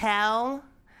you tell?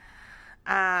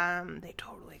 They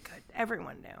totally could.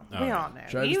 Everyone knew. We all knew.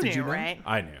 Travis, You did knew, you know? right?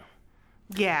 I knew.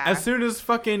 Yeah. As soon as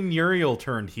fucking Uriel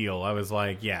turned heel, I was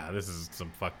like, "Yeah, this is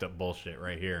some fucked up bullshit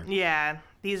right here." Yeah,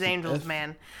 these angels,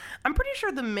 man. I'm pretty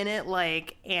sure the minute,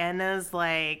 like, Anna's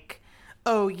like,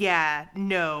 oh, yeah,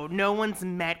 no one's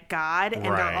met God, and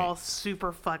Right. they're all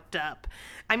super fucked up.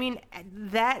 I mean,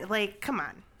 that, like, come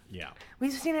on. Yeah.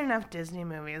 We've seen enough Disney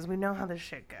movies. We know how this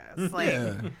shit goes. Like,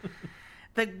 Yeah.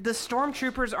 the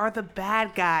stormtroopers are the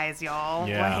bad guys, y'all.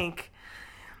 Yeah. Like,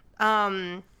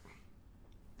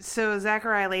 so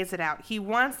Zachariah lays it out. He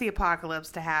wants the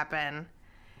apocalypse to happen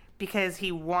because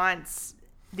he wants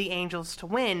the angels to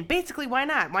win. Basically, why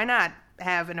not? Why not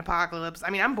have an apocalypse? I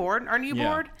mean, I'm bored. Aren't you Yeah.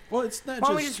 bored? Well, it's not Why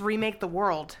don't we just... just remake the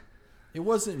world? It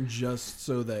wasn't just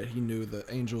so that he knew the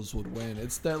angels would win.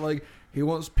 It's that, like, he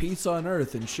wants peace on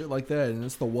Earth and shit like that, and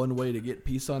it's the one way to get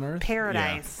peace on Earth.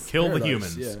 Paradise. Kill the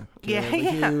Paradise, humans. Yeah. Yeah, Kill the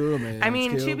yeah. humans, I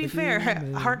mean, kill to be the fair,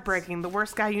 humans. heartbreaking. The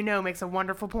worst guy you know makes a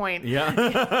wonderful point. Yeah.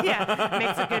 Yeah,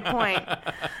 makes a good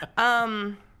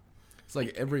point. It's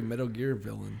like every Metal Gear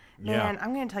villain. Man,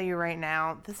 I'm going to tell you right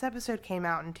now, this episode came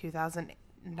out in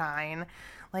 2009.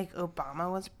 Like, Obama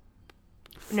was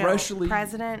Freshly-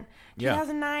 president. Yeah.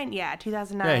 2009? Yeah,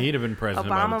 2009. Yeah, he'd have been president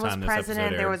by Obama the time was this president.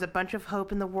 episode There aired. was a bunch of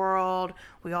hope in the world.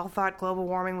 We all thought global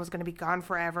warming was going to be gone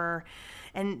forever.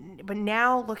 But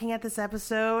now, looking at this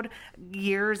episode,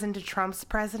 years into Trump's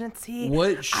presidency,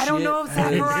 What I don't shit know if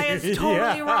has- Zachariah is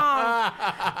totally wrong.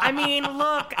 I mean,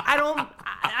 look,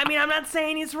 I mean, I'm not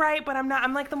saying he's right, but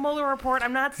I'm like the Mueller report.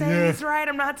 I'm not saying he's right.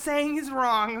 I'm not saying he's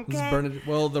wrong. This is Okay. Bernadette,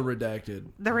 well, the redacted.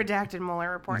 The redacted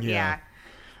Mueller report. Yeah. Yeah.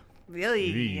 Really.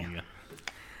 Yeah.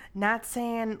 Not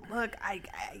saying. Look,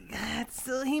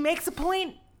 still, he makes a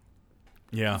point.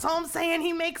 Yeah. That's all I'm saying.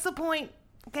 He makes a point.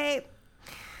 Okay.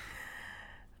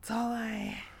 That's all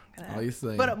All you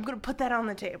saying. But I'm gonna put that on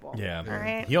the table. Yeah. All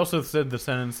right. He also said the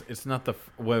sentence, "It's not the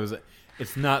what was it?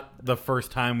 It's not the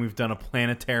first time we've done a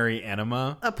planetary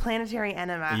enema." A planetary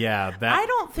enema. Yeah, that I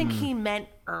don't think he meant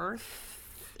Earth.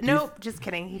 Nope, just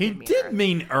kidding. He did mean did Earth.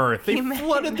 mean Earth. They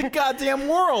flooded the goddamn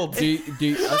world. They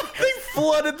They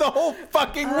flooded the whole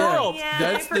fucking world. Yeah,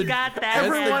 That's I forgot that. That's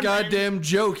the happened. goddamn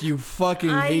joke, you fucking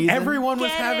I- heathen. Everyone was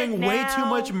Get having it way now. too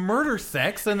much murder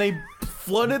sex, and they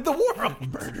flooded the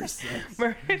world. Murder sex.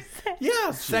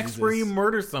 Yeah, sex where you Jesus.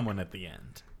 murder someone at the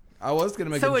end. I was gonna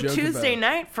make So a a joke Tuesday about,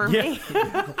 night for Yeah. me.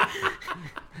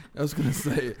 I was gonna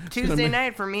say Tuesday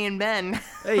night for me and Ben.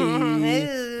 Hey,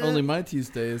 only my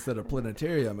Tuesday is at a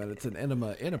planetarium, and it's an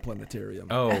enema in a planetarium.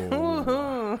 Oh,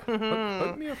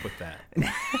 hook me up with that.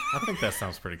 I think that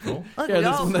sounds pretty cool. Look, Yeah, we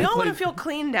that's all, when we they all want to play- feel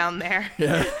clean down there.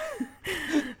 Yeah.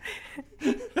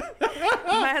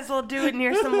 Might as well do it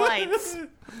near some lights,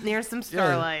 near some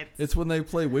starlights. It's when they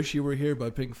play "Wish You Were Here" by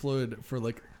Pink Floyd for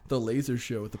like the laser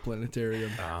show at the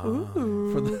planetarium.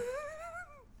 For the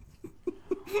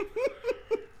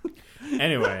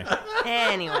Anyway,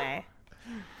 Anyway.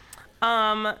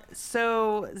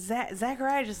 So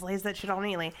Zachariah just lays that shit all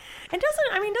neatly. And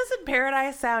doesn't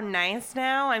paradise sound nice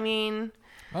now? I mean,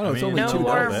 I don't know. It's I mean, only no two $2.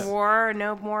 more bit. war,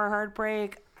 no more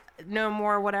heartbreak, no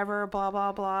more whatever, blah,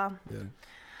 blah, blah. Yeah.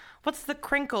 What's the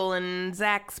crinkle in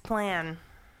Zach's plan?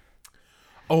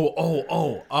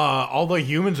 all the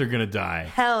humans are gonna die.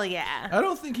 Hell yeah. I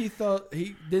don't think he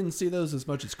didn't see those as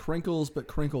much as crinkles, but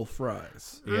crinkle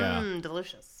fries. Yeah.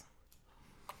 Delicious.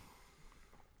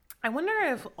 I wonder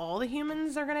if all the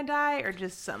humans are gonna die or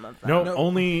just some of them. No,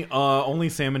 only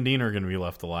Sam and Dean are gonna be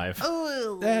left alive.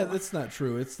 Ooh. Yeah, that's not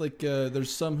true. It's like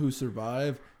there's some who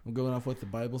survive. I'm going off what the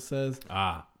Bible says,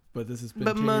 Ah, but this has been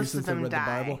But 10 most years of since I them read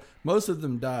die. the Bible. Most of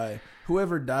them die.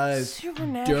 Whoever dies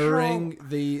Supernatural. during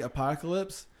the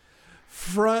apocalypse,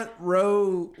 front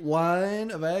row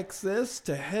line of access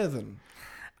to heaven.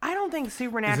 I don't think is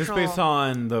supernatural. this based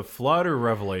on the flood or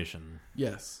Revelation?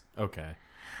 Yes. Okay.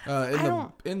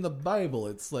 In the Bible,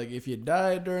 it's like if you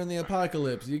die during the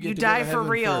apocalypse, you get You to die go to for heaven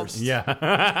real. first. Yeah.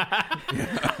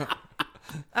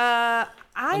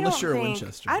 Unless you're a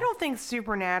Winchester. I don't think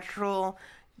supernatural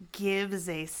gives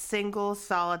a single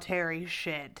solitary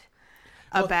shit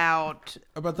about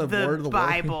About the the word of the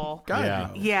Bible. Lord. God, Yeah.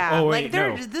 no. Yeah, Oh, like wait,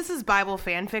 they're no. this is Bible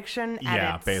fan fiction. At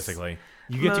Yeah, its basically.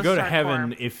 You get to most go to hardcore.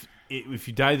 heaven if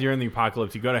you died during the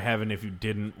apocalypse. You go to heaven if you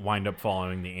didn't wind up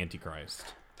following the Antichrist.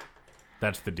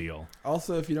 That's the deal.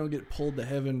 Also, if you don't get pulled to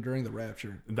heaven during the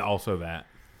rapture. Also that.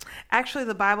 Actually,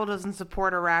 the Bible doesn't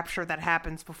support a rapture that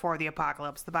happens before the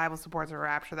apocalypse. The Bible supports a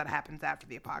rapture that happens after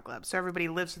the apocalypse. So everybody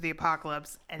lives through the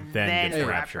apocalypse and Then then gets the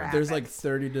raptured. rapture happens. There's like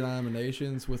 30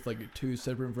 denominations with like 2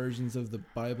 separate versions of the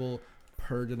Bible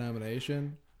per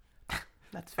denomination.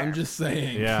 That's fair. I'm just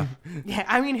saying. Yeah. Yeah,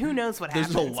 I mean, who knows what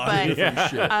There's happens? a lot but of different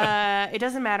shit. it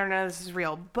doesn't matter. None of this is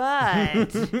real.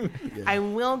 But I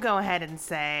will go ahead and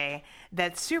say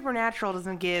that Supernatural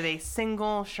doesn't give a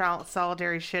single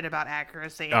solitary shit about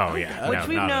accuracy. Oh, yeah. Which No,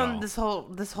 we've not at known all.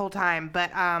 this whole time.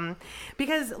 But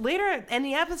because later in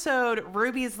the episode,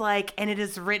 Ruby's like, and it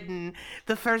is written,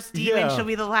 the first demon Yeah. shall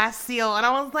be the last seal. And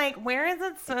I was like, where is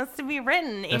it supposed to be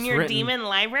written? In That's your written- demon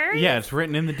library? Yeah, it's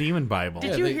written in the Demon Bible.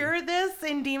 Did Yeah, you they- hear this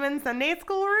in Demon Sunday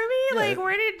School, Ruby? Yeah. Like,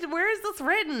 where is this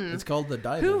written? It's called the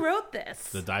Bible. Who wrote this?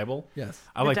 The Bible? Yes.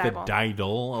 I like the Bible.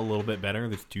 Didal a little bit better.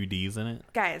 There's 2 D's in it.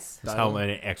 Guys, That's Didal. how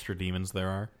many extra demons there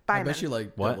are. I Byman. bet you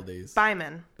like What? double D's.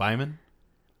 Byman. Byman?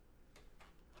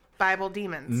 Bible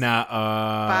demons. Nah,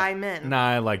 Byman. Nah,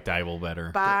 I like Dibble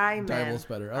better. Byman. Dible's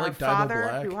better. I Our like Dibble Father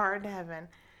Black. who art in heaven.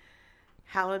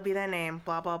 Hallowed be thy name.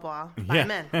 Blah, blah, blah. Yeah.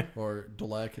 Byman. Or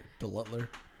Delutler.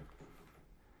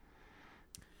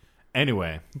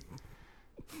 Anyway,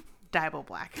 Dibble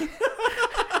Black.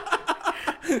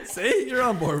 See? You're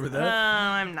on board with No, that.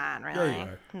 I'm not really. Yeah, you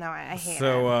are. No, I hate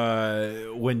so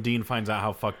it. when Dean finds out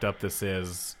how fucked up this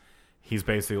is, he's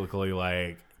basically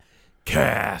like,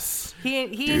 Cass. He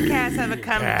and Cass have a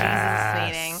come to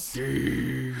Jesus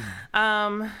meeting.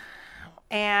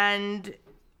 And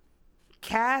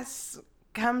Cass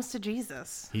comes to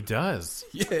Jesus. He does.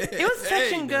 It was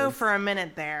touch and go for a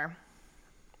minute there.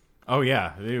 Oh,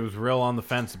 yeah. He was real on the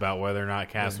fence about whether or not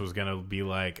Cass was going to be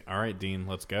like, all right, Dean,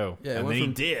 let's go. Yeah, it and went then he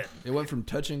from- did. It went from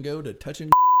touch and go to touch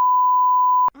and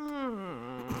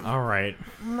All right.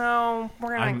 No,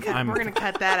 we're gonna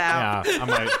cut that out. Yeah, I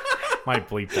might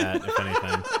bleep that, if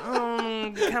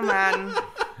anything. Come on.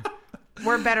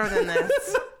 We're better than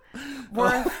this.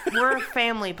 We're a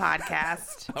family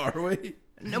podcast. Are we?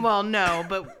 Well, no,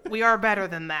 but we are better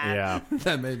than that. Yeah.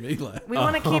 That made me laugh. We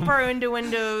want to keep our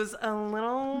innuendos a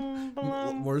little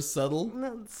below, More subtle.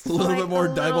 A slight- little bit more a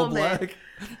little Dibble bit. Black.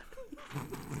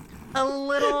 A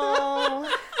little.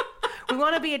 We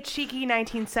want to be a cheeky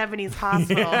 1970s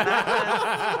hospital,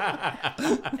 not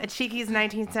just a cheeky's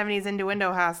 1970s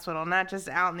innuendo hospital, not just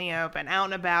out in the open, out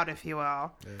and about, if you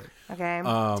will. Okay,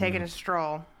 taking a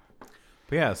stroll.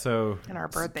 But yeah, so in our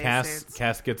birthday suits.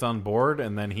 Cass gets on board,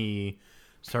 and then he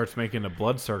starts making a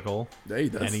blood circle. Yeah, he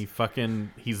does. And he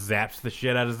zaps the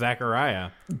shit out of Zachariah,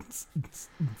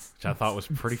 which I thought was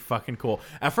pretty fucking cool.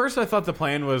 At first, I thought the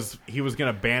plan was he was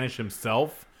going to banish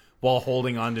himself while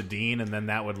holding on to Dean, and then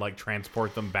that would like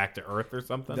transport them back to Earth or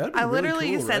something. I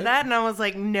literally said that, and I was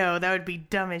like, no, that would be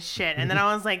dumb as shit. And then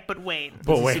I was like, but wait.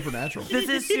 This is supernatural. This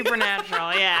is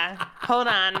supernatural, yeah. Hold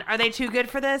on. Are they too good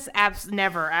for this?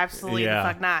 Never. Absolutely the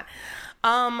fuck not.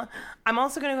 I'm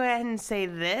also going to go ahead and say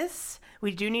this. We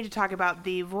do need to talk about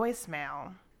the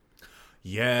voicemail.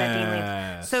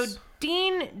 Yes. So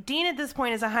Dean at this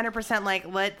point is 100% like,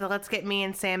 let's get me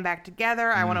and Sam back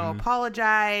together. I want to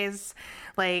apologize.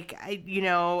 Like,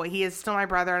 he is still my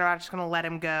brother, and I'm not just going to let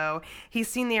him go. He's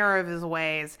seen the error of his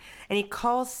ways. And he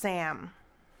calls Sam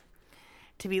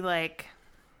to be like,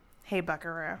 hey,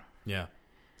 Buckaroo. Yeah.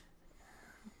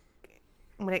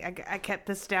 I kept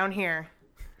this down here.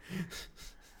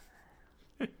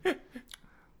 I'm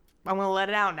going to let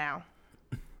it out now.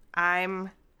 I'm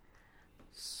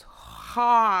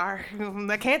sorry.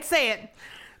 I can't say it,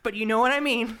 but you know what I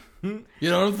mean. You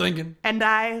know what I'm thinking. And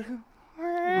I...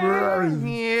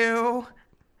 you.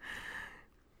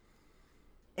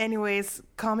 Anyways,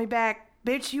 call me back.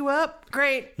 Bitch, you up?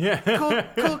 Great. Yeah.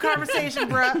 Cool conversation,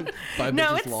 bro.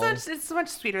 No, it's it's much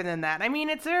sweeter than that. I mean,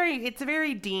 it's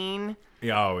very Dean.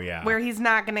 Oh yeah. Where he's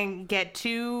not gonna get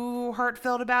too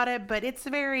heartfelt about it, but it's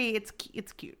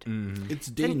cute. Mm-hmm. It's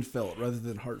Dean felt rather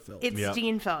than heartfelt. It's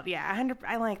Dean felt. Yeah,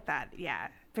 I like that. Yeah,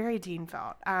 very Dean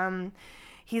felt.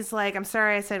 He's like, I'm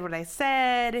sorry I said what I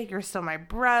said. You're still my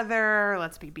brother.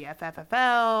 Let's be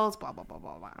BFFFLs. Blah, blah, blah,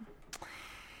 blah, blah.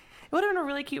 It would have been a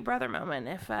really cute brother moment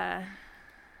if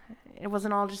it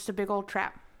wasn't all just a big old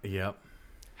trap. Yep.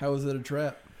 How is it a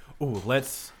trap? Oh,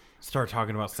 let's start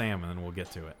talking about Sam, and then we'll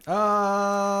get to it.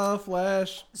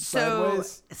 Flash. So,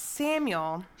 sideways.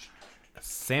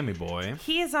 Sammy boy.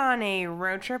 He is on a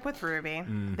road trip with Ruby.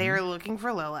 Mm-hmm. They are looking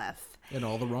for Lilith. In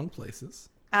all the wrong places.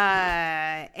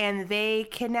 And they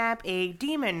kidnap a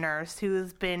demon nurse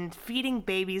who's been feeding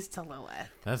babies to Lilith.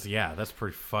 That's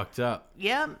pretty fucked up.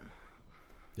 Yep.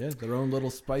 Yeah, their own little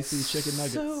spicy chicken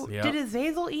nuggets. So, Yep. did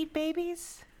Azazel eat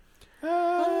babies?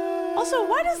 Also,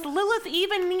 why does Lilith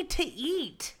even need to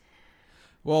eat?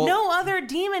 Well, No other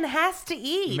demon has to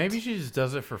eat. Maybe she just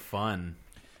does it for fun.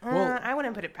 I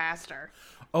wouldn't put it past her.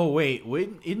 Oh wait,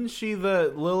 isn't she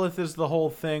Lilith is the whole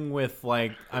thing with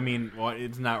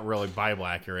it's not really Bible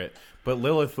accurate, but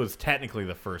Lilith was technically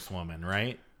the first woman,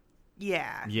 right?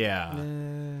 Yeah. Yeah.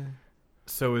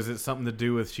 So is it something to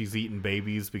do with she's eating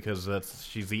babies because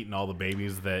she's eating all the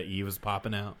babies that Eve is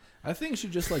popping out? I think she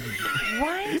just like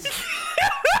What?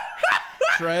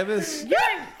 Travis.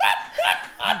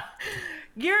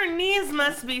 Your knees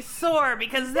must be sore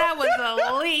because that was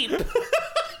a leap.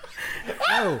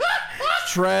 No,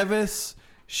 Travis.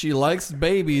 She likes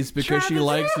babies because she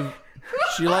likes.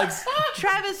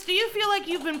 Travis, do you feel like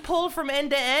you've been pulled from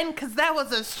end to end? Because that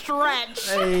was a stretch.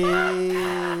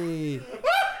 Hey.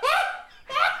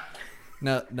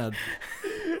 No.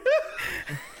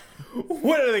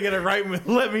 What are they gonna write?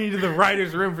 Let me into the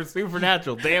writer's room for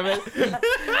Supernatural. Damn it! There's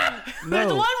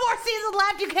one more season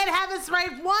left. You can't have us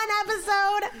write one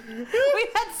episode.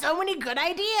 We've had so many good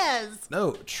ideas.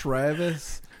 No,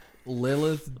 Travis.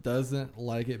 Lilith doesn't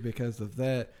like it because of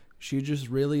that. She just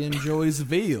really enjoys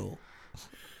veal.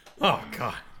 Oh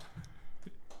God.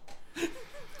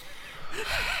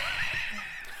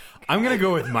 I'm gonna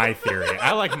go with my theory.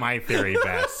 I like my theory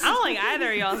best. I don't like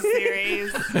either of y'all's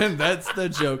theories. And that's the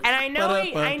joke. And I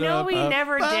know we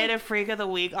never did a Freak of the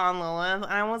Week on Lilith.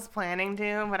 I was planning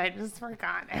to, but I just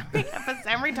forgot.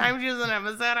 Every time she was in an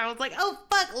episode, I was like, oh,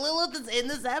 fuck, Lilith is in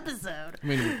this episode. I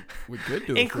mean, we could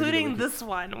do it. Including this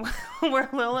one, where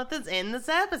Lilith is in this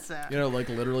episode. You know, like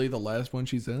literally the last one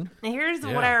she's in. Here's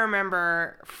what I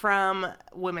remember from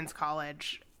women's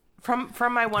college. From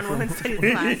my one women's studies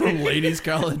class. From ladies'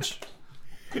 college.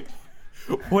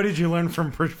 What did you learn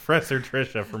from Professor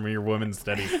Trisha from your women's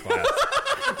studies class?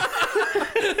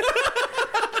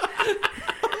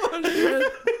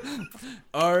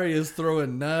 Ari is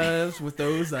throwing knives with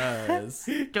those eyes.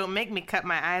 Don't make me cut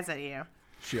my eyes at you.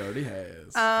 She already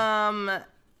has. And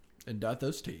dot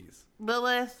those T's.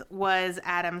 Lilith was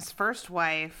Adam's first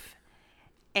wife,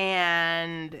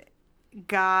 and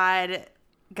God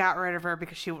got rid of her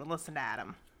because she wouldn't listen to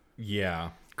Adam. Yeah.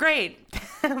 Great.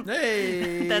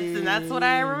 Hey, that's what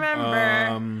I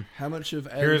remember. how much of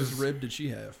Adam's rib did she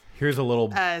have? Here's a little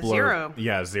blurb. Zero.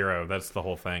 Yeah, Zero. That's the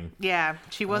whole thing. Yeah,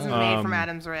 she wasn't made from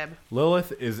Adam's rib.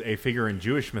 Lilith is a figure in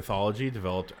Jewish mythology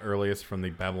developed earliest from the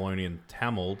Babylonian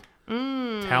Talmud.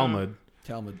 Lilith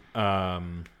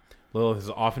is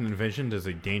often envisioned as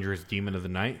a dangerous demon of the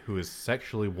night who is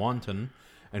sexually wanton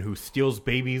and who steals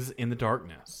babies in the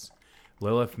darkness.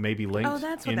 Lilith may be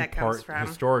linked in part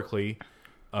historically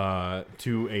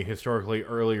to a historically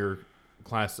earlier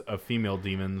class of female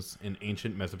demons in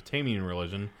ancient Mesopotamian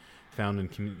religion found in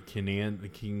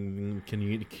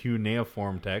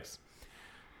cuneiform texts.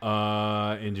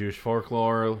 In Jewish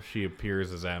folklore, she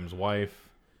appears as Adam's wife,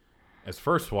 as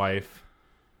first wife,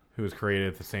 who was created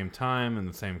at the same time in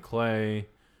the same clay.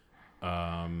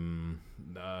 Not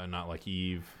like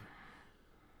Eve.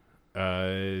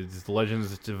 The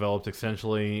legends developed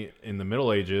essentially in the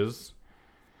Middle Ages.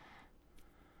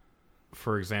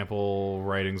 For example,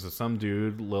 writings of some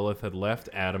dude, Lilith had left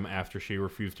Adam after she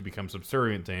refused to become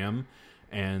subservient to him,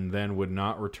 and then would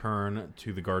not return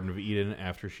to the Garden of Eden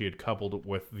after she had coupled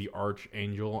with the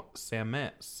archangel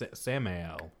Samael.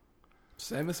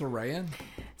 Samus Aran?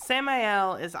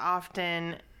 Samael is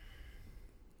often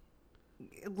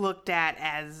looked at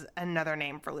as another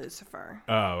name for Lucifer.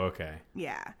 Oh, okay.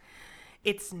 Yeah.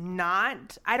 It's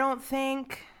not, I don't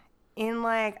think, in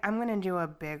like, I'm going to do a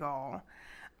big ol'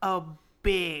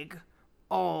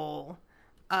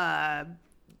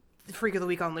 Freak of the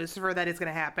Week on Lucifer. That is going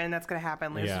to happen. That's going to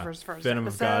happen in Lucifer's first Venom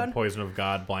episode. of God, Poison of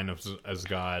God, Blind as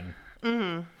God.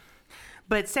 Mm-hmm.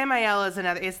 But Samael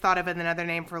is thought of as another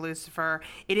name for Lucifer.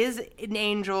 It is an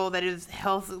angel that is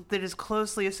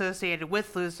closely associated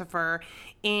with Lucifer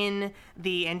in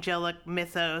the angelic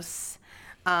mythos,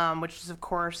 which is, of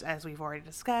course, as we've already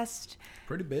discussed,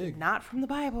 pretty big. Not from the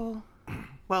Bible.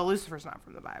 Well, Lucifer's not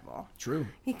from the Bible. True.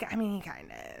 He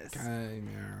kind of is.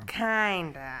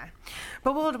 Kinda.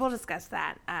 But we'll discuss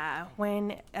that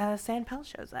when San Pell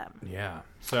shows up. Yeah.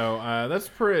 So that's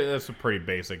a pretty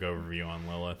basic overview on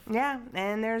Lilith. Yeah,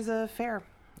 and there's a fair.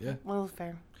 Yeah. Lilith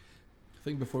fair. I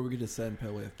think before we get to San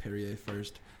Pell, we have Perrier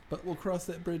first, but we'll cross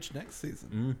that bridge next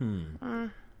season. Mm-hmm.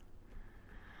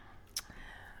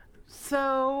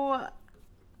 So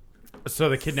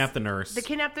they kidnap the nurse. They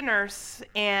kidnap the nurse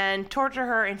and torture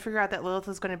her and figure out that Lilith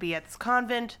is going to be at this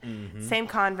convent. Mm-hmm. Same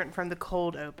convent from the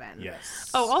cold open.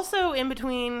 Yes. Oh, also in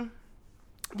between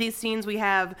these scenes, we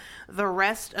have the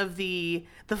rest of the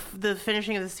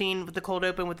finishing of the scene with the cold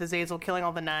open with Azazel killing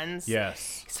all the nuns.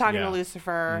 Yes. He's talking to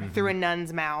Lucifer through a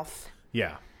nun's mouth.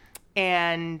 Yeah.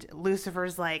 And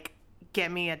Lucifer's like, get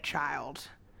me a child.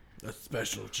 A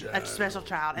special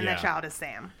child. And that child is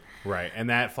Sam. Right, and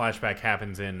that flashback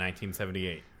happens in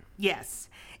 1978. Yes,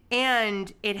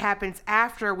 and it happens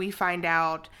after we find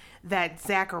out that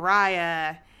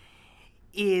Zachariah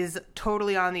is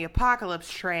totally on the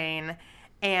apocalypse train,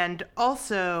 and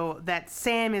also that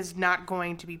Sam is not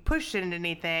going to be pushed into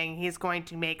anything. He's going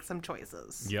to make some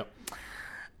choices. Yep.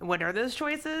 What are those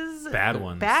choices? Bad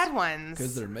ones. Bad ones.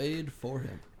 Because they're made for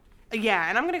him. Yeah,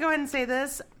 and I'm going to go ahead and say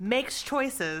this. Makes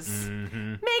choices.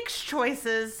 Mm-hmm. Makes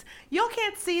choices. Y'all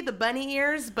can't see the bunny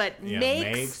ears, but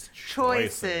makes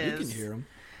choices. You can hear them.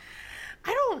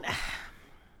 I don't...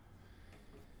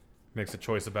 Makes a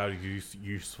choice about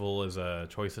useful as a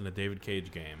choice in a David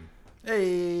Cage game.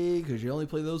 Hey, because you only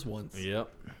play those once. Yep.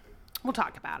 We'll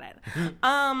talk about it.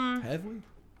 Have we?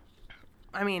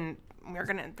 I mean, we're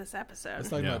going to end this episode. Let's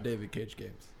talk about David Cage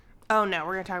games. Oh, no,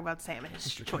 we're going to talk about Sam and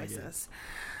his choices.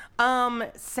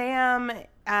 Sam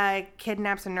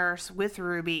kidnaps a nurse with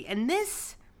Ruby, and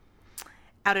this,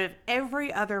 out of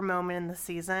every other moment in the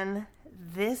season,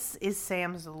 this is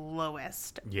Sam's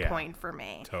lowest point for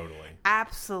me. Totally.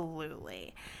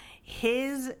 Absolutely.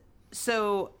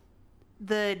 So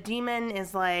the demon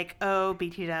is like, oh,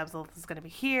 BT Dubs is going to be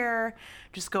here.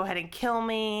 Just go ahead and kill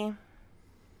me.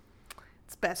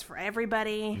 It's best for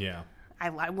everybody. Yeah.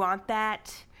 I want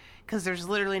that because there's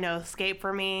literally no escape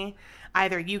for me.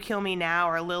 Either you kill me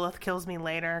now or Lilith kills me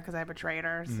later because I betrayed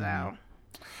her. So,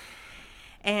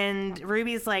 and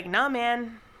Ruby's like, "No,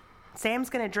 man, Sam's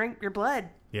gonna drink your blood."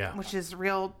 Yeah, which is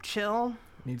real chill.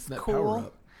 Needs that cool. power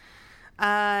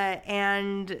up.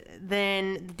 And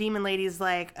then the demon lady's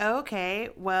like, "Okay,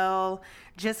 well,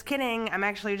 just kidding. I'm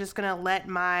actually just gonna let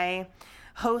my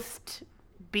host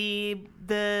be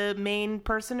the main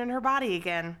person in her body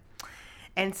again."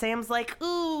 And Sam's like,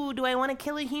 ooh, do I want to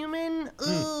kill a human?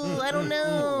 Ooh, I don't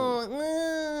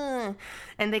know.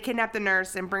 And they kidnap the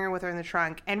nurse and bring her with her in the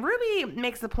trunk. And Ruby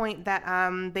makes the point that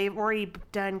they've already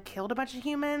killed a bunch of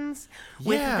humans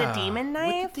with the demon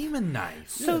knife. With the demon knife.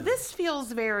 So this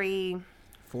feels very...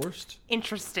 Forced?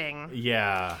 interesting.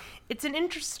 Yeah. It's an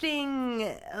interesting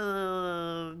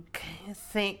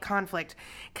conflict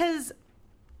because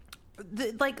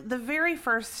the very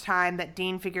first time that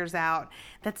Dean figures out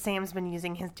that Sam's been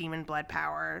using his demon blood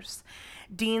powers,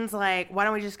 Dean's like, why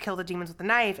don't we just kill the demons with the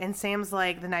knife? And Sam's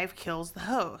like, the knife kills the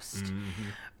host,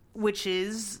 which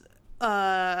is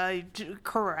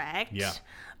correct. Yeah.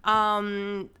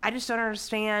 I just don't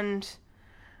understand,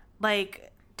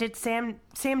 like, did Sam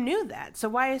knew that, so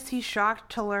why is he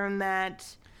shocked to learn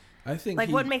that? I think Like,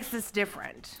 what makes this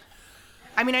different?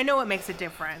 I mean, I know what makes it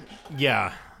different,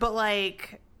 Yeah. but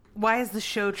like, why is the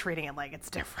show treating it like it's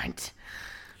different?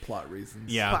 plot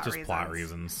reasons. Yeah, Plot just plot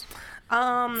reasons.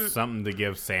 reasons. Something to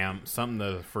give Sam,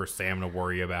 for Sam to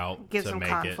worry about. Gives to him make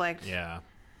conflict. It. Yeah.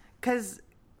 Because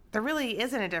there really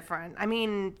isn't a different. I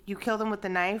mean, you kill them with the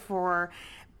knife, or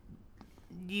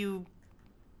you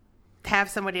have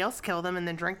somebody else kill them and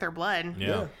then drink their blood.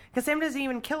 Yeah. Because Sam doesn't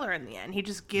even kill her in the end. He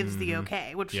just gives the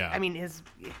okay, which, Yeah. I mean,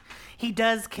 he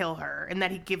does kill her in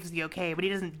that he gives the okay, but he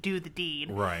doesn't do the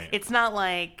deed. Right. It's not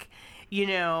like,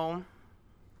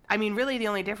 I mean, really the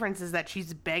only difference is that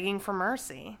she's begging for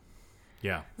mercy.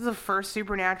 Yeah. This is the first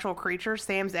supernatural creature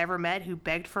Sam's ever met who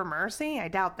begged for mercy? I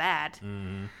doubt that.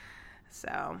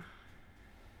 So,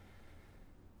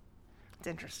 it's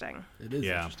interesting. It is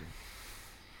Yeah. interesting.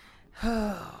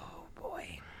 Oh,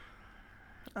 boy.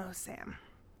 Oh, Sam.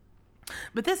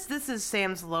 But this is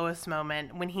Sam's lowest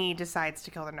moment when he decides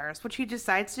to kill the nurse, which he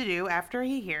decides to do after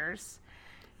he hears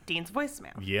Dean's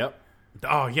voicemail. Yep.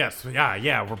 Oh yes,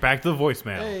 yeah. We're back to the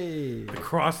voicemail. Hey.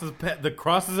 The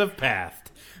crosses have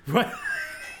passed. What?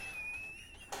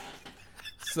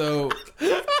 So,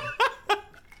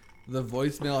 the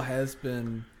voicemail has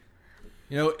been,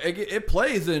 it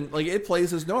plays it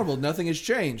plays as normal. Nothing has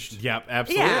changed. Yep,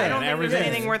 absolutely. Yeah, I don't And think there's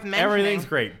anything worth mentioning. Everything's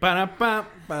great.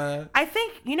 Ba-da-ba. I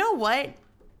think, you know what?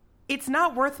 It's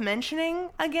not worth mentioning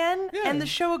again, Yeah. and the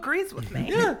show agrees with me.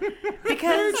 Yeah.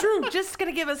 Because, true. just going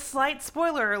to give a slight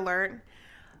spoiler alert,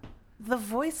 the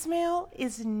voicemail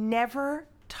is never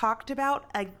talked about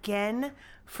again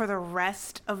for the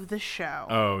rest of the show.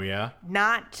 Oh yeah.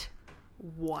 Not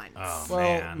once. Oh Well,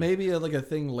 man. maybe a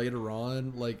thing later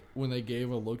on, like when they gave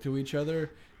a look to each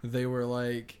other, they were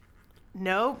like,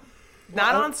 Nope.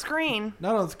 Not Well, on screen.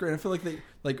 not on screen. I feel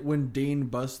like when Dean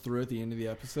busts through at the end of the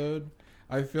episode,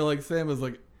 I feel like Sam was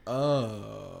like,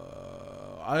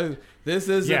 this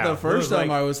isn't Yeah, the first it was time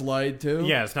like- I was lied to.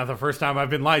 Yeah, it's not the first time I've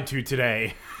been lied to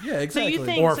today. Yeah, So exactly. you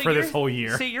think, Or so for your- this whole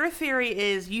year. So your theory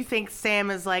is you think Sam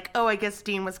is like, oh, I guess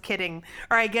Dean was kidding,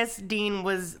 or I guess Dean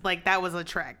was like, that was a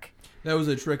trick. that was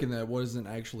a trick and that wasn't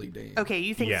actually Dean. Okay,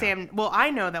 you think Yeah. Sam? Well, I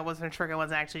know that wasn't a trick. It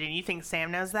wasn't actually Dean. You think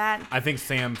Sam knows that? I think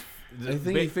Sam. I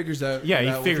think he figures out. Yeah,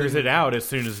 that he figures within- it out as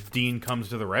soon as Dean comes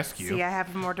to the rescue. See, I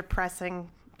have a more depressing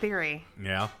theory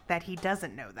Yeah. that he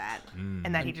doesn't know that,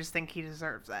 and that he just think he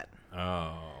deserves it. Oh.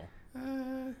 I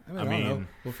don't know. mean,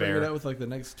 We'll figure it fair. out with the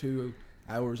next 2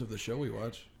 hours of the show we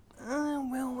watch.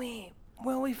 Will we?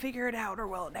 Will we figure it out, or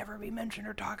will it never be mentioned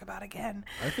or talk about again?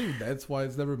 I think that's why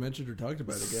it's never mentioned or talked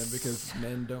about again, because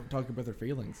men don't talk about their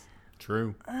feelings.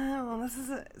 True. Oh,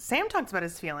 Sam talks about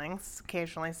his feelings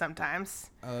occasionally, sometimes.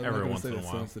 I'm Every not once gonna in say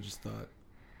a that while. since I just thought.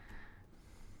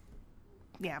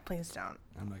 Yeah, please don't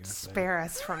I'm not going to say spare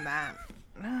us from that.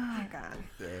 Oh God.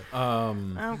 it.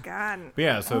 Oh God. But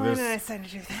yeah, so Why this did I say to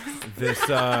do this?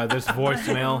 this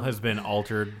voicemail has been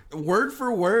altered. Word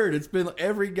for word, it's been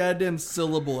every goddamn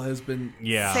syllable has been.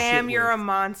 Yeah. Sam, shit you're a with.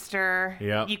 monster.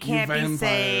 Yep. You can't You be vampire.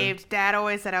 saved. Dad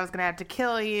always said I was gonna have to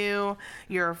kill you.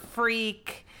 You're a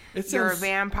freak. It You're a sounds-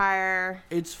 vampire.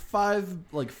 It's five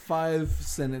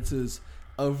sentences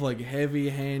of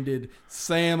heavy-handed.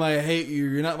 Sam, I hate you.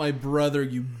 You're not my brother.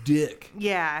 You dick.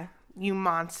 Yeah, you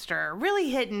monster. Really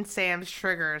hitting Sam's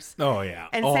triggers. Oh yeah.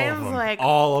 And all Sam's of them. like-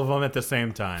 all of them at the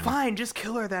same time. Fine, just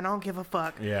kill her then. I don't give a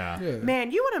fuck. Yeah. Yeah.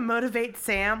 Man, you want to motivate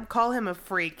Sam? Call him a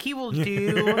freak. He will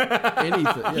do.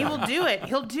 Anything. He Yeah. will do it.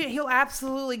 He'll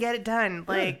absolutely get it done.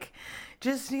 Like,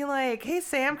 just be like, hey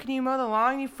Sam, can you mow the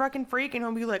lawn, you fucking freak? And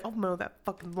he'll be like, I'll mow that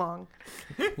fucking lawn.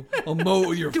 I'll mow it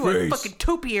with your Do a face. fucking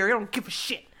topiary. I don't give a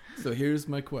shit. So here's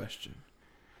my question: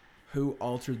 who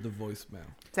altered the voicemail?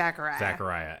 Zachariah.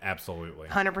 Zachariah, absolutely.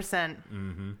 100%.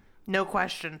 Mm-hmm. No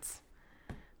questions.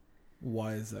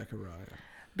 Why Zachariah?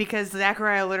 Because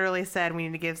Zachariah literally said we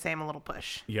need to give Sam a little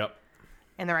push Yep.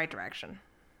 in the right direction.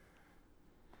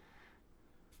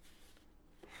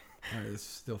 All right, it's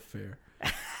still fair,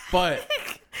 but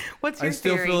What's your I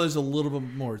still theory? feel there's a little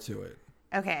bit more to it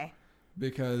Okay.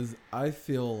 because I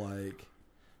feel like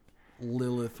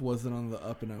Lilith wasn't on the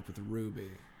up and up with Ruby.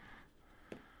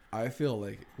 I feel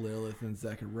like Lilith and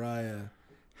Zachariah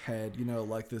had, you know,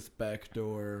 like this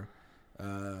backdoor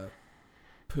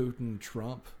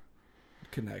Putin-Trump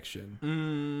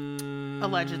connection.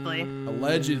 Allegedly.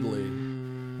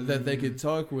 That they could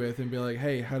talk with and be like,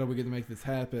 hey, how do we get to make this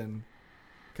happen?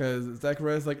 Because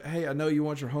Zachariah's like, hey, I know you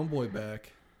want your homeboy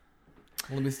back.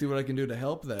 Let me see what I can do to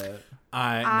help that.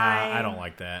 I don't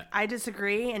like that. I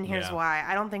disagree, and here's Yeah. why.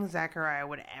 I don't think Zachariah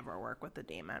would ever work with the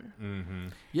demon. Mm-hmm.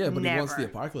 Yeah, but he wants the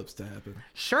Never. apocalypse to happen.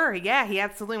 Sure, yeah, he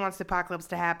absolutely wants the apocalypse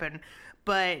to happen,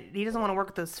 but he doesn't want to work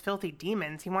with those filthy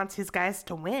demons. He wants his guys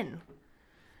to win,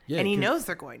 Yeah, and he knows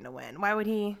they're going to win. Why would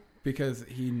he? Because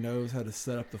he knows how to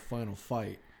set up the final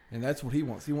fight. And that's what he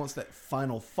wants. He wants that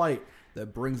final fight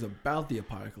that brings about the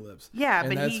apocalypse. Yeah, and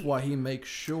but that's why he makes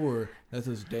sure that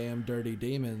those damn dirty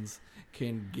demons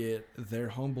can get their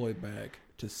homeboy back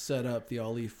to set up the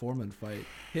Ali Foreman fight.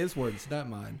 His words, not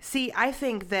mine. See, I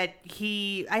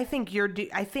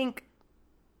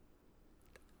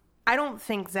don't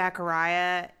think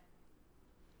Zachariah.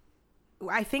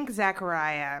 I think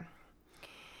Zachariah,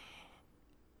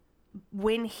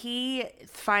 when he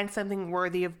finds something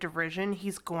worthy of derision,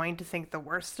 he's going to think the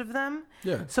worst of them.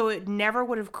 Yeah. So it never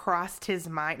would have crossed his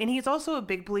mind. And he's also a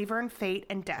big believer in fate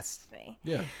and destiny.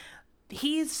 Yeah.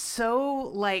 He's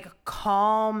so like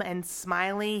calm and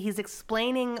smiley. He's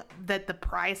explaining that the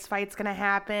prize fight's going to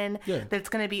happen, Yeah. that it's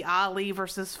going to be Ali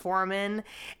versus Foreman.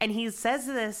 And he says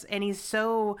this and he's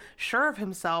so sure of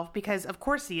himself because of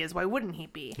course he is. Why wouldn't he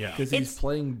be? Yeah. Because he's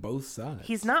playing both sides.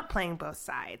 He's not playing both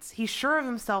sides. He's sure of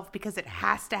himself because it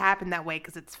has to happen that way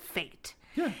because it's fate.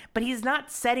 Yeah. But he's not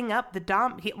setting up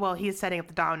he's setting up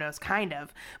the dominoes, kind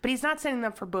of. But he's not setting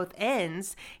them up for both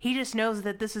ends. He just knows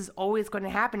that this is always going to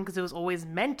happen because it was always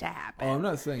meant to happen. Oh, I'm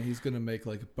not saying he's going to make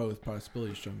like both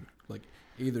possibilities from like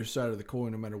either side of the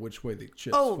coin, no matter which way the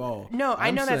chips fall. No,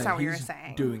 I know that's not what you're he's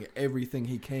saying. Doing everything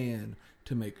he can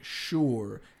to make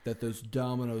sure that those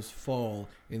dominoes fall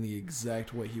in the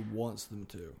exact way he wants them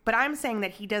to. But I'm saying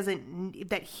that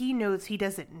he knows he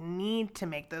doesn't need to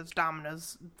make those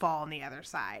dominoes fall on the other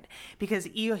side because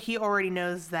he already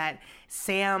knows that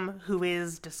Sam, who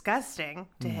is disgusting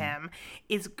to him,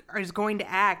 is going to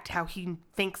act how he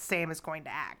thinks Sam is going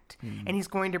to act, and he's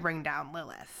going to bring down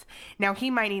Lilith. Now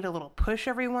he might need a little push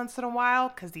every once in a while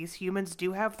because these humans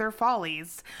do have their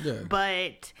follies, Yeah.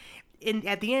 but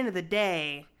at the end of the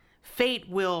day, fate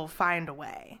will find a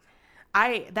way.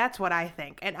 That's what I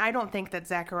think. And I don't think that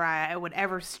Zachariah would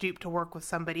ever stoop to work with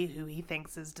somebody who he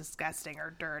thinks is disgusting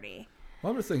or dirty. Well,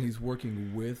 I'm not saying he's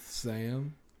working with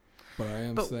Sam, but I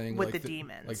am saying with like the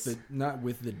demons. Not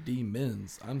with the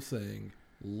demons. I'm saying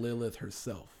Lilith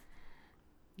herself.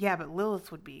 Yeah, but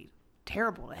Lilith would be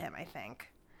terrible to him, I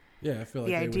think. Yeah, I feel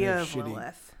like The they would idea have of shitty,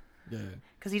 Lilith. Yeah.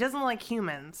 Because he doesn't like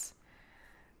humans.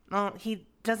 Well, he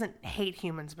doesn't hate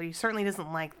humans, but he certainly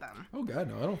doesn't like them. Oh God,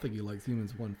 no! I don't think he likes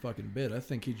humans one fucking bit. I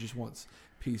think he just wants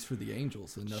peace for the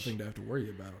angels and nothing to have to worry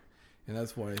about. And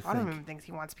that's why I don't even think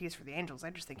he wants peace for the angels. I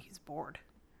just think he's bored.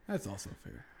 that's also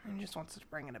fair. He just wants to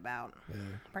bring it about. Yeah,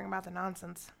 Bring about the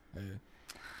nonsense. yeah.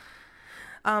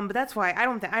 But that's why I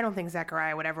don't think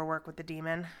Zachariah would ever work with the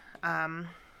demon. And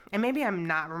maybe I'm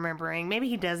not remembering. Maybe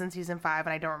he does in season 5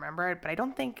 and I don't remember it, but I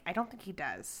don't think he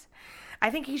does. I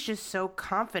think he's just so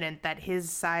confident that his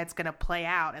side's going to play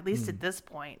out, at least at this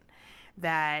point,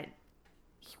 that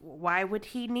why would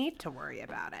he need to worry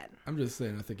about it? I'm just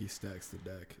saying. I think he stacks the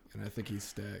deck, and I think he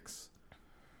stacks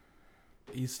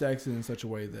it in such a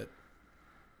way that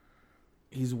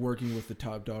he's working with the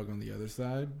top dog on the other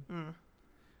side.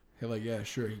 He's like, yeah,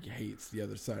 sure, he hates the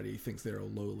other side. He thinks they're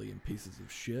lowly and pieces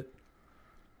of shit,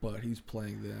 but he's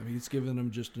playing them. He's giving them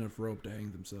just enough rope to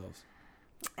hang themselves.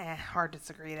 Hard to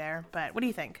disagree there, but what do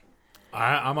you think?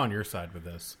 I'm on your side with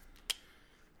this.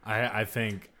 I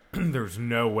think there's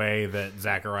no way that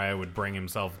Zachariah would bring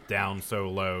himself down so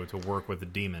low to work with a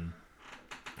demon.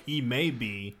 He may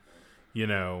be,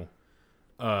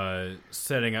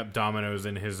 setting up dominoes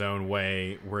in his own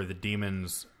way where the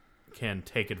demons can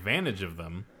take advantage of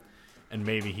them, and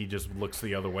maybe he just looks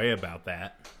the other way about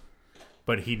that.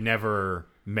 But he never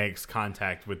makes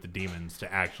contact with the demons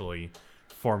to actually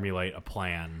formulate a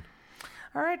plan.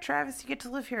 All right, Travis, you get to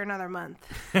live here another month.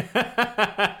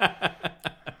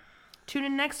 Tune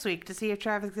in next week to see if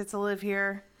Travis gets to live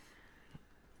here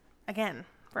again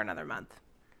for another month.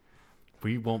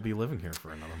 We won't be living here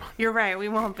for another month. You're right, we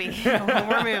won't be.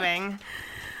 We're moving.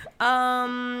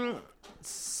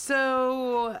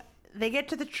 So they get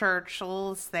to the church,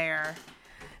 Lilith's there.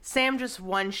 Sam just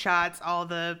one-shots all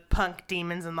the punk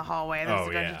demons in the hallway. There's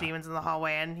a bunch of demons in the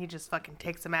hallway, and he just fucking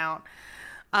takes them out.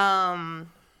 And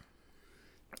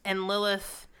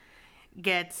Lilith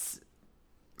gets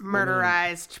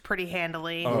murderized pretty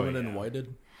handily. Woman in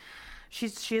whited.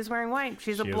 She is wearing white.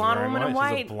 She's a She is blonde wearing woman in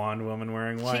white. She's a blonde woman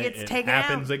wearing white. gets it taken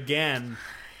happens out. again.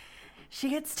 She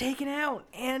gets taken out,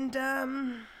 and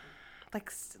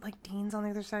like Dean's on the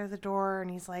other side of the door,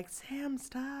 and he's like, "Sam,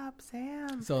 stop,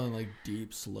 Sam." It's all in like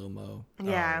deep slow mo.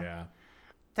 Yeah. Oh, yeah.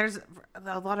 There's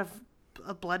a lot of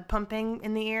blood pumping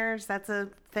in the ears. That's a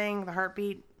thing. The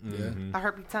heartbeat. Yeah. The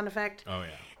heartbeat sound effect. Oh, yeah.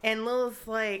 And Lilith's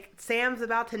like, Sam's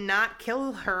about to not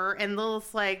kill her, and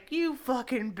Lilith's like, "You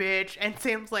fucking bitch." And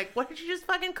Sam's like, "What did you just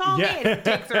fucking call me?" And he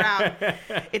takes her out.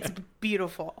 It's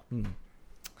beautiful.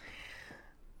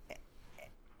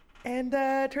 And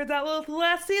turns out Lilith's the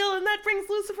last seal, and that brings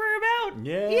Lucifer about.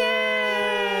 Yeah.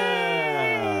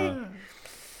 Yay!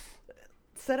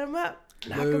 Set him up.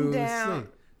 Knock him down.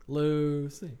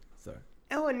 Lucy. Sorry.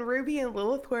 Oh, and Ruby and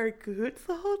Lilith wear cahoots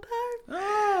the whole time?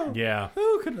 Oh. Yeah.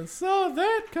 Who could have saw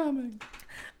that coming?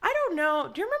 I don't know.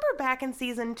 Do you remember back in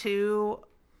season 2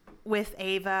 with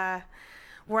Ava,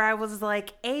 where I was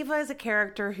like, Ava is a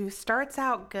character who starts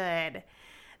out good,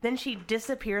 then she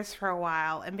disappears for a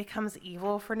while and becomes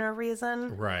evil for no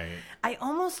reason? Right. I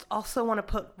almost also want to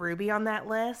put Ruby on that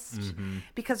list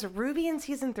because Ruby in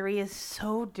season 3 is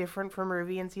so different from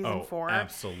Ruby in season 4.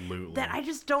 Absolutely. That I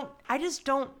just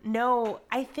don't know.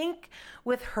 I think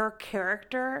with her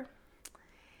character,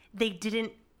 they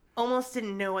almost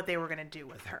didn't know what they were going to do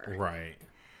with her. Right.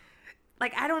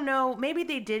 Like, I don't know. Maybe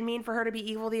they did mean for her to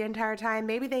be evil the entire time.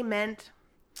 Maybe they meant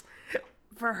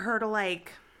for her to,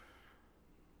 like...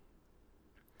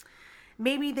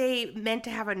 Maybe they meant to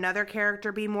have another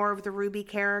character be more of the Ruby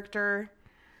character.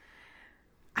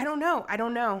 I don't know.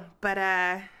 But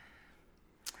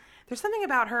there's something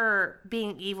about her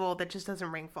being evil that just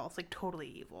doesn't ring false. Like, totally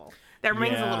evil. That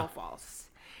rings a little false.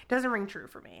 Doesn't ring true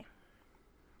for me.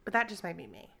 But that just might be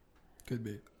me. Could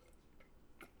be.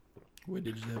 We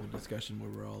did just have a discussion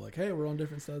where we're all like, hey, we're on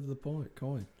different sides of the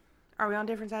coin. Are we on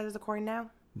different sides of the coin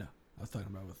now? No. I was talking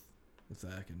about with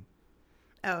Zach and...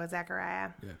 Oh,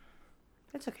 Zachariah. Yeah.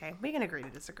 It's okay. We can agree to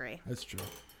disagree. That's true.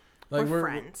 We're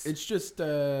friends. It's just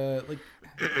like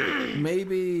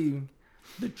maybe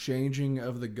the changing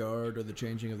of the guard or the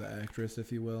changing of the actress,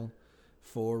 if you will,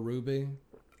 for Ruby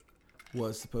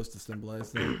was supposed to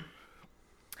symbolize that.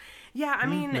 Yeah, I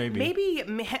mean, maybe.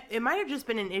 it might have just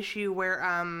been an issue where,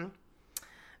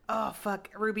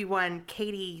 Ruby 1,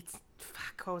 Katie,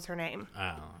 what was her name?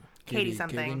 Katie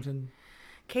something. Kadington?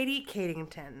 Katie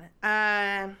Kadington.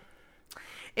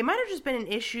 It might have just been an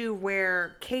issue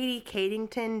where Katie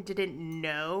Kadington didn't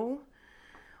know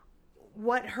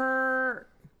what the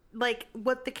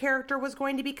character was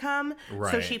going to become. Right.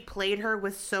 So she played her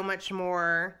with so much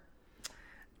more...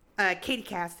 Katie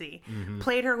Cassidy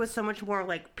played her with so much more,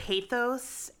 like,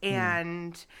 pathos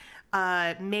and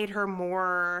made her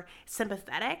more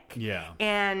sympathetic. Yeah.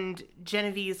 And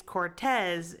Genevieve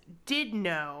Cortez did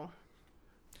know...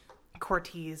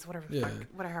 Cortez, whatever the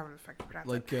fuck you pronounce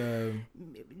it. Like,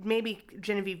 Maybe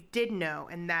Genevieve did know,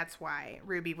 and that's why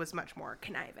Ruby was much more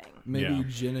conniving. maybe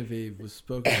Genevieve was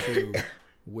spoken to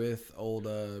with old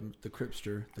the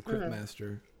Cryptster, the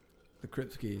Cryptmaster, the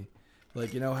Cryptski.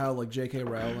 Like, you know how like J.K.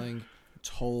 Rowling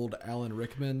told Alan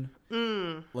Rickman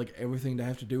like everything to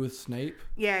have to do with Snape?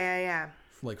 Yeah.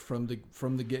 Like from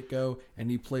the get-go,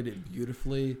 and he played it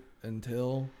beautifully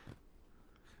until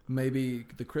maybe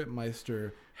the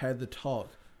Cryptmeister had the talk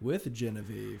with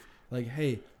Genevieve, like,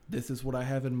 hey, this is what I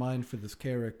have in mind for this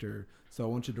character, so I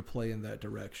want you to play in that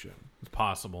direction. It's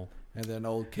possible. And then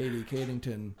old Katie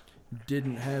Kadington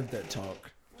didn't have that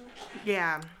talk,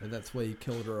 Yeah. and that's why he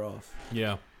killed her off.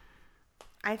 Yeah.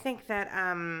 I think that,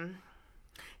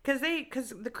 because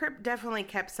the Crypt definitely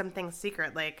kept some things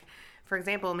secret. Like, for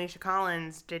example, Misha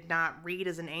Collins did not read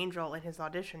as an angel in his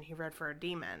audition. He read for a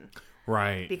demon.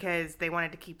 Right. Because they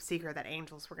wanted to keep secret that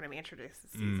angels were going to be introduced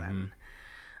this season.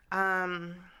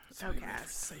 Okay.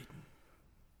 Satan.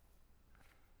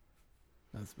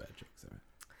 That's a bad joke, sorry.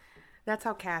 That's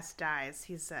how Cass dies.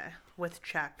 He's with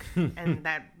Chuck, and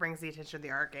that brings the attention of the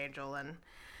Archangel. And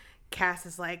Cass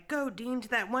is like, "Go, Dean, to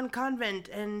that one convent."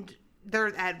 And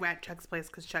they're at Chuck's place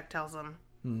because Chuck tells them.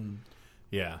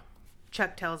 Yeah.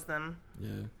 Chuck tells them.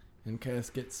 Yeah, and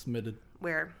Cass gets smitted.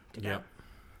 Where to go. Yep.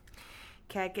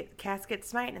 Cass gets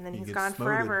smite, and then he's gets gone smoted.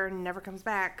 forever and never comes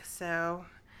back. So,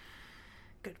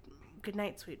 good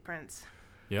night, sweet prince.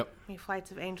 Yep. May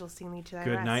flights of angels sing me to thy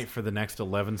Good rest. night for the next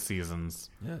 11 seasons.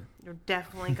 Yeah. You're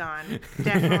definitely gone.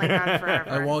 Definitely gone forever.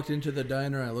 I walked into the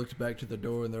diner, I looked back to the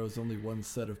door, and there was only one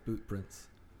set of boot prints.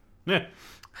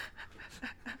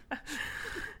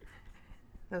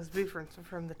 Those boot prints were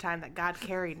from the time that God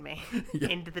carried me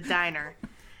into the diner.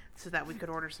 so that we could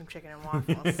order some chicken and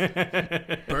waffles.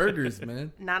 Burgers,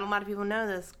 man. Not a lot of people know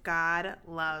this. God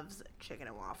loves chicken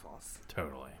and waffles.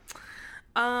 Totally.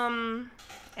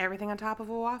 Everything on top of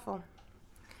a waffle.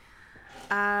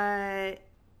 I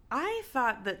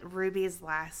thought that Ruby's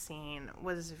last scene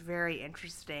was very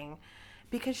interesting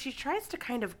because she tries to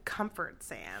kind of comfort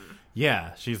Sam.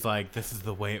 Yeah, she's like, this is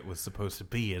the way it was supposed to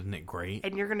be, isn't it great?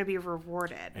 And you're going to be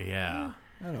rewarded. Yeah.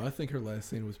 I don't know. I think her last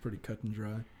scene was pretty cut and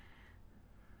dry.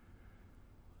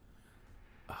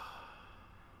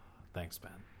 Thanks,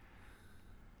 Ben.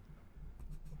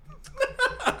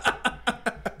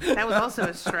 That was also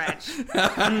a stretch.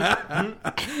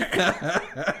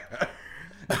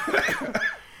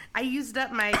 I used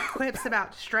up my quips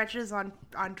about stretches on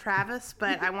Travis,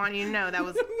 but I want you to know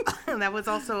that was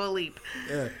also a leap.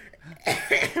 Yeah.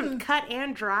 Cut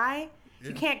and dry?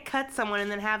 You can't cut someone and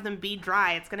then have them be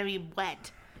dry. It's going to be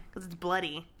wet because it's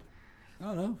bloody. I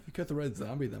don't know. If you cut the red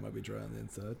zombie, that might be dry on the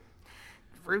inside.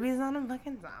 Ruby's not a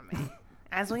fucking zombie.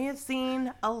 As we have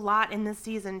seen a lot in this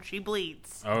season, she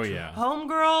bleeds. Oh, yeah.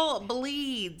 Homegirl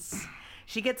bleeds.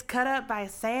 She gets cut up by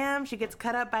Sam. She gets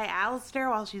cut up by Alistair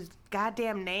while she's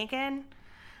goddamn naked.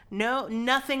 No,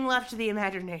 nothing left to the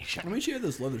imagination. I mean, she had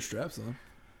those leather straps But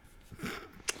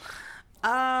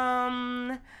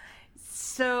on.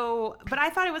 I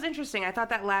thought it was interesting. I thought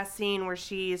that last scene where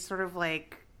she's sort of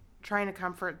like trying to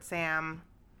comfort Sam,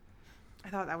 I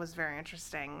thought that was very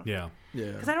interesting. Yeah.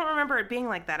 Yeah. Because I don't remember it being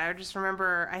like that. I just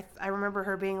remember, I remember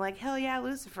her being like, hell yeah,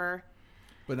 Lucifer.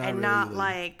 But not and really, not though.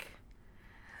 like,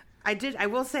 I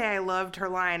will say I loved her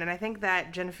line, and I think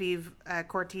that Genevieve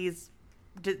Cortez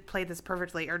played this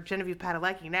perfectly, or Genevieve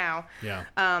Padalecki now. Yeah.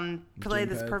 Played Gym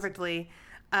this pads. perfectly,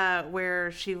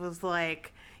 where she was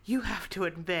like, you have to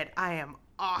admit, I am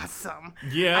awesome.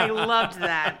 Yeah. I loved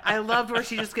that. I loved where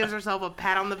she just gives herself a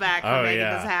pat on the back for making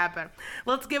this happen.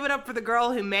 Let's give it up for the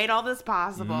girl who made all this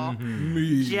possible.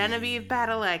 Me. Genevieve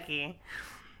Padalecki.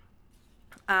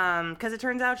 Because it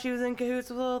turns out she was in cahoots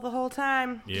with Lil the whole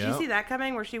time. Did you Yep. see that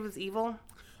coming, where she was evil?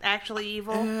 Actually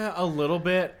evil? Yeah, a little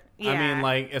bit. I Yeah. mean,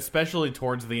 like, especially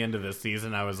towards the end of this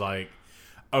season, I was like,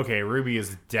 okay, Ruby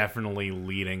is definitely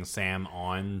leading Sam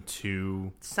on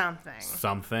to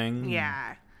something.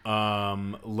 Yeah.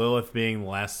 Lilith being the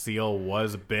last seal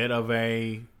was a bit of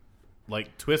a,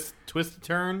 like, twist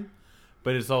turn,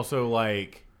 but it's also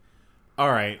like,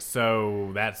 all right,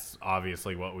 so that's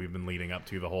obviously what we've been leading up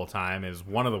to the whole time, is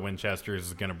one of the Winchesters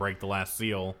is going to break the last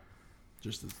seal.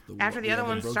 Just as After the other they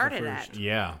one broke the started first. at.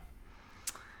 Yeah.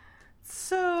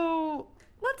 So,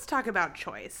 let's talk about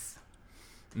choice.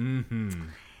 Mm-hmm.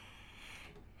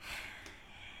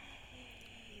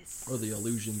 Or the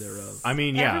illusion thereof. I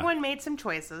mean, yeah. Everyone made some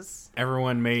choices,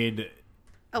 Everyone made...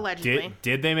 allegedly.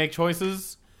 Did they make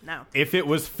choices? No. If it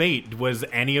was fate, was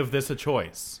any of this a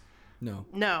choice? No.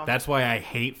 No. That's why I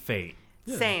hate fate.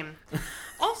 Yeah. Same.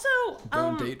 Also,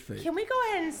 Don't date fate. can we go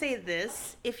ahead and say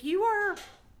this? If you are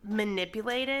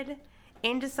manipulated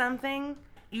into something,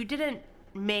 you didn't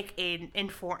make an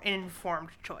informed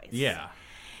choice. Yeah.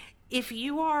 If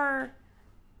you are...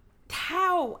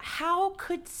 How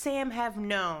could Sam have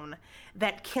known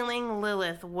that killing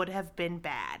Lilith would have been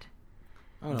bad?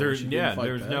 I don't know, There's she didn't fight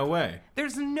there's back. no way.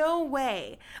 There's no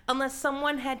way, unless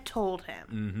someone had told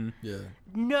him. Yeah.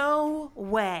 No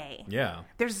way. Yeah.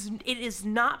 It is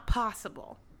not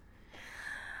possible.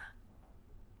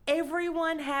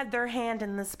 Everyone had their hand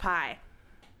in this pie.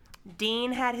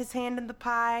 Dean had his hand in the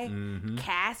pie.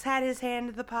 Cass had his hand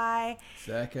in the pie.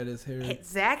 Zach had his hair.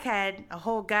 Zach had a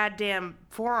whole goddamn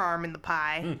forearm in the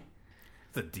pie.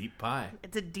 It's a deep pie.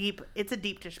 It's a deep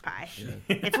dish pie.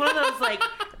 It's one of those like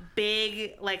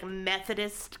big like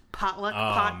Methodist potluck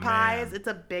pot man. pies. It's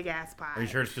a big ass pie. Are you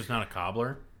sure it's just not a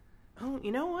cobbler? Oh,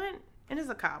 you know what? It is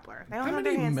a cobbler. They don't How have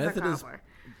their many hands in the Methodist- cobbler.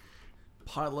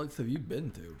 Potlucks have you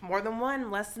been to? More than one,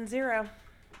 less than zero.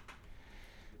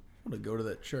 I'm gonna go to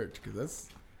that church because that's.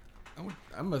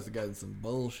 I must have gotten some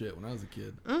bullshit when I was a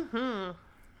kid.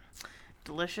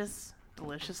 Delicious It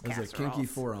casseroles. was a kinky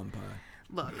forearm pie.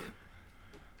 Look,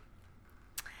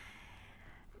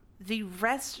 the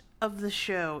rest of the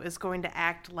show is going to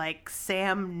act like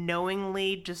Sam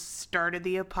knowingly just started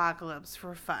the apocalypse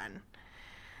for fun.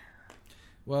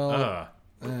 Well,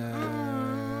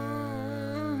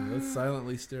 let's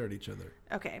silently stare at each other.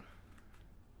 Okay.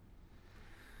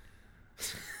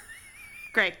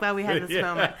 Great, glad we had this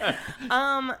moment.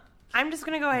 I'm just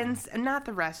gonna go ahead and not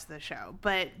the rest of the show,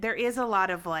 but there is a lot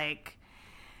of like,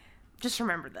 just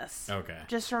remember this. Okay.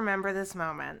 Just remember this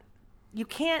moment. You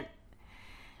can't.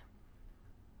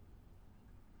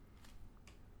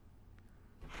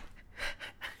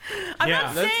 I'm Yeah.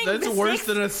 not saying That's worse mistakes-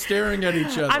 than us staring at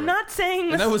each other. I'm not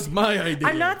saying And that was my idea.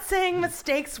 I'm not saying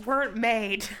mistakes weren't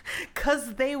made,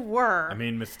 because they were. I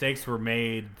mean, mistakes were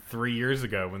made 3 years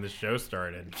ago when the show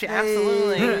started.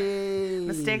 Absolutely.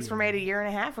 Mistakes were made a year and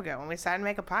a half ago when we decided to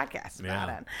make a podcast about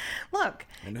Yeah. it. Look,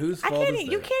 And whose I fault can't. is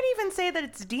You that? can't even say that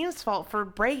it's Dean's fault for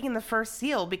breaking the first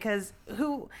seal because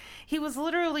he was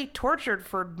literally tortured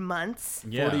for months.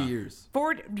 Yeah. 40 years.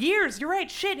 4 years. You're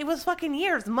right. Shit, it was fucking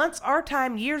years. Months our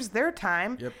time, years their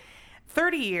time. Yep.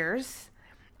 30 years,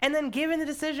 and then given the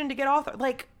decision to get off.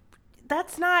 Like,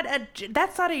 that's not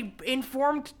a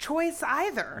informed choice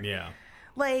either. Yeah.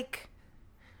 Like,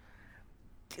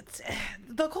 it's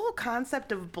the whole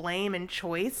concept of blame and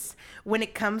choice when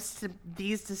it comes to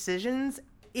these decisions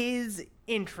is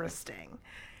interesting.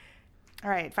 All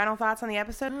right, final thoughts on the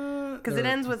episode? Because it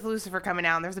ends with Lucifer coming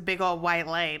out and there's a big old white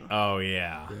light, Oh,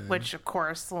 yeah. which, of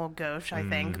course, a little gauche, I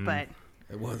think, but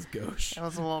It was gauche. it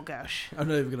was a little gauche. I'm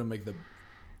not even going to make the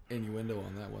innuendo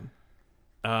on that one.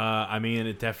 I mean,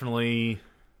 it definitely...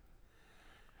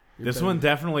 This better- one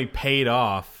definitely paid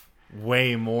off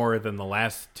way more than the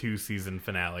last 2 season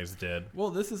finales did. Well,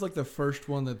 this is like the first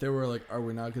one that they were like, are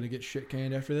we not going to get shit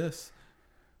canned after this?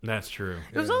 That's true.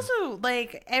 It was also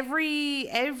like everything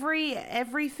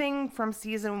from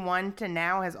season 1 to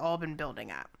now has all been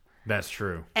building up. That's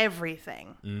true.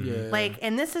 Everything. Yeah. Like,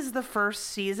 and this is the first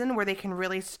season where they can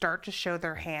really start to show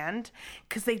their hand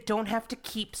because they don't have to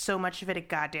keep so much of it a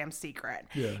goddamn secret.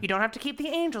 Yeah. You don't have to keep the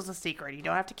angels a secret. You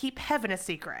don't have to keep heaven a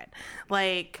secret.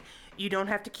 Like, you don't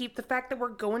have to keep the fact that we're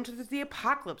going to the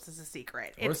apocalypse as a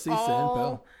secret. Or It's see Sam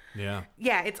Pell. Yeah.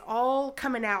 yeah, it's all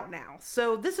coming out now.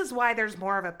 So this is why there's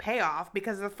more of a payoff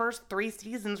because the first 3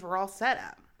 seasons were all set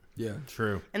up. Yeah.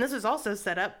 True. And this was also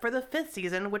set up for the 5th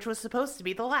season, which was supposed to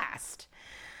be the last.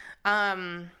 So,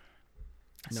 9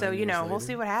 you years know, we'll later.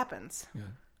 see what happens. Yeah.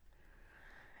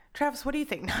 Travis, what do you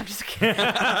think? No, I'm just kidding.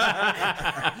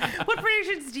 What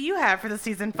predictions do you have for the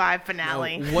season 5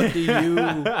 finale? Now,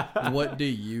 what do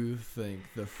you think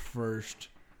the first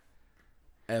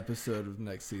episode of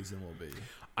next season will be?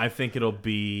 I think it'll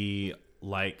be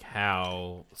like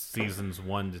how seasons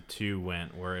 1 to 2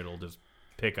 went, where it'll just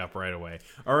pick up right away.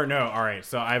 Or no, all right.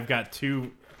 So I've got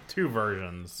two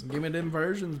versions. Give me them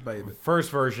versions, baby.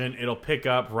 First version, it'll pick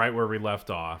up right where we left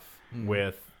off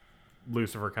with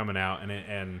Lucifer coming out,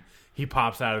 and he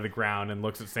pops out of the ground and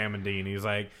looks at Sam and Dean. He's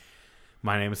like,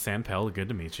 "My name is Sam Pell. Good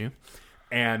to meet you."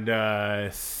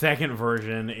 And second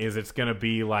version is it's gonna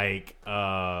be like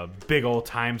a big old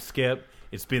time skip.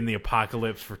 It's been the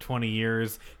apocalypse for 20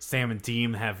 years. Sam and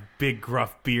Dean have big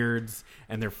gruff beards,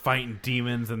 and they're fighting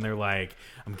demons, and they're like,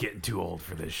 "I'm getting too old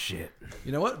for this shit."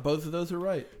 You know what? Both of those are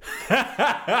right.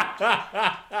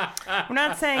 We're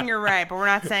not saying you're right, but we're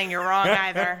not saying you're wrong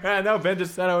either. No, Ben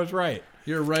just said I was right.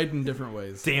 You're right in different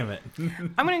ways. Damn it.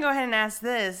 I'm going to go ahead and ask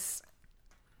this.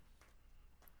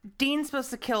 Dean's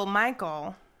supposed to kill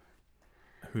Michael.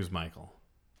 Who's Michael?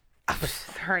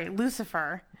 Sorry,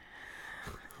 Lucifer.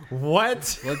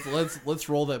 What? Let's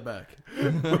roll that back.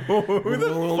 Who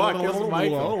the fuck is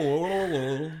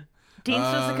Michael? Dean's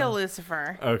supposed to kill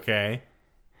Lucifer. Okay.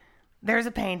 There's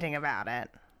a painting about it.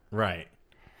 Right.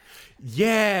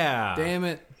 Yeah. Damn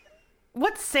it.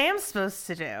 What's Sam supposed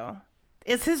to do?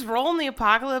 Is his role in the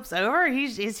apocalypse over?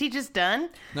 Is he just done?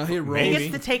 Now he rolls. He Maybe.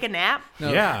 gets to take a nap?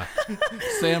 No, Yeah.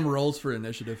 Sam rolls for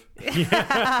initiative.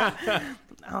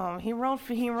 Oh, he rolled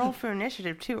for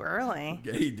initiative too early.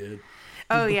 Yeah, he did.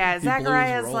 Oh yeah, blew his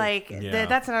Zachariah's roll. like Yeah.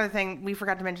 that's another thing we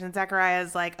forgot to mention.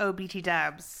 Zachariah's like, oh, BT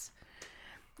Dubs,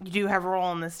 you do have a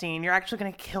role in this scene. You're actually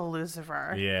gonna kill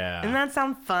Lucifer. Yeah. Doesn't that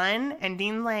sound fun? And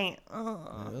Dean's like,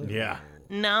 oh, Yeah.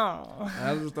 no.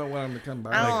 I just don't want him to come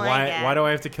back. I don't Like, like it. why do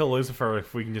I have to kill Lucifer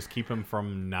if we can just keep him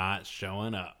from not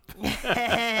showing up?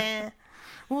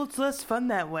 Well, it's less fun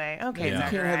that way. Okay, Yeah. You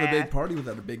can't have a Zachariah. big party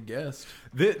without a big guest.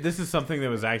 This is something that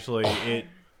was actually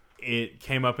it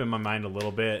came up in my mind a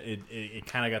little bit. It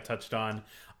kind of got touched on.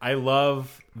 I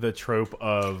love the trope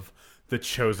of the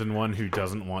chosen one who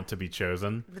doesn't want to be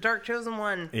chosen. The Dark Chosen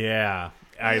One. Yeah,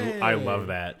 I love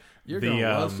that. You're The,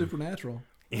 gonna love Supernatural.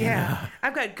 Yeah.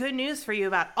 I've got good news for you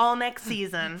about all next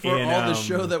season. For And, all the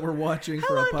show that we're watching How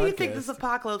for long a podcast. do you think this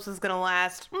apocalypse is going to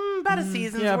last? About a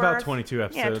season's Yeah, worth. about 22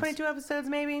 episodes. Yeah, 22 episodes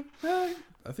maybe. I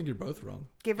think you're both wrong.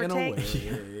 Give or In a take.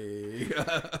 way.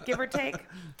 Give or take.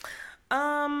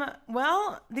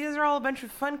 Well, these are all a bunch of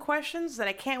fun questions that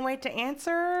I can't wait to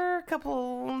answer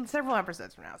several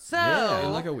episodes from now. So, Yeah,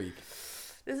 in like a week.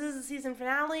 this is the season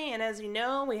finale, and as you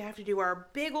know, we have to do our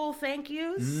big ol' thank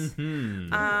yous.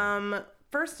 Mhm.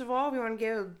 First of all, we want to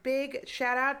give a big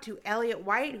shout out to Elliot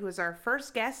White, who is our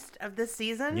first guest of this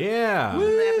season. Yeah.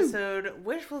 The episode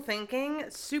Wishful Thinking,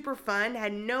 super fun.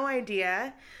 Had no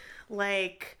idea,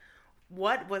 like,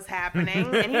 what was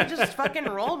happening, and he just fucking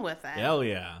rolled with it. Hell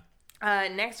yeah.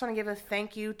 Next, I want to give a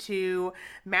thank you to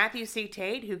Matthew C.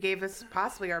 Tate, who gave us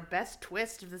possibly our best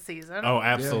twist of the season. Oh,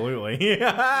 absolutely.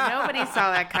 Nobody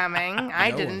saw that coming. I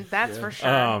didn't. That's for sure.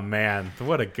 Oh, man.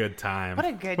 What a good time. What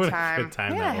a good time. A good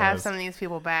time we that gotta have was. some of these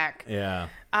people back. Yeah.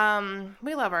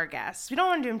 We love our guests. We don't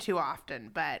want to do them too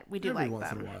often, but we do Every like once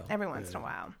them in a while. every once in a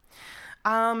while.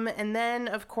 And then,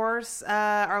 of course,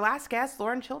 our last guest,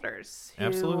 Lauren Childers, who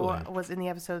Absolutely. was in the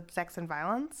episode Sex and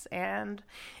Violence and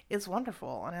is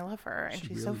wonderful, and I love her, and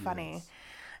she's so really funny. is.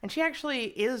 And she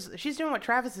actually she's doing what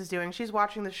Travis is doing. She's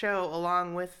watching the show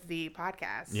along with the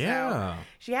podcast. Yeah. So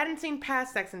she hadn't seen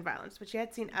past Sex and Violence, but she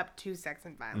had seen up to Sex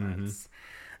and Violence.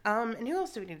 And who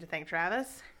else do we need to thank,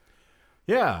 Travis?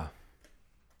 Yeah.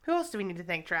 Who else do we need to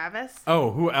thank, Travis? Oh,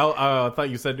 who else? I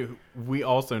thought you said we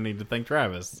also need to thank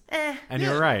Travis. And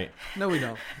you're right. No, we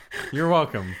don't. You're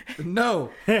welcome.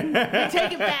 No. We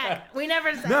take it back. We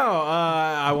never said. No,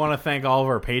 I want to thank all of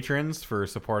our patrons for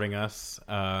supporting us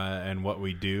and what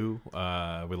we do.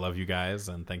 We love you guys,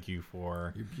 and thank you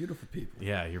for... You're beautiful people.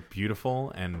 Yeah, you're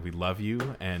beautiful, and we love you,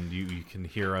 and you can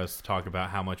hear us talk about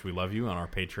how much we love you on our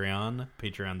Patreon,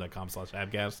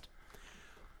 patreon.com/abcast.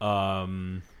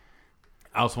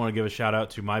 I also want to give a shout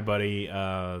out to my buddy,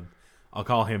 I'll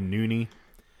call him Noonie,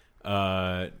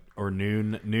 or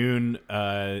Noon. Noon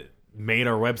made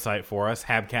our website for us,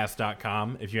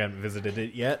 habcast.com. If you haven't visited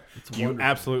it yet, you wonderful.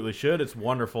 absolutely should. It's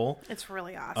wonderful. It's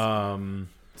really awesome.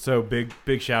 So big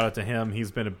shout out to him.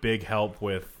 He's been a big help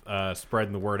with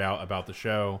spreading the word out about the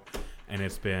show, and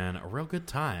it's been a real good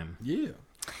time. Yeah.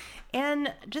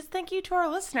 And just thank you to our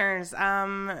listeners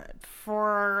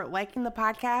for liking the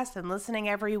podcast and listening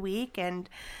every week and,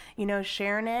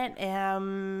 sharing it,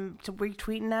 to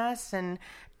retweeting us and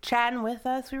chatting with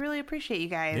us. We really appreciate you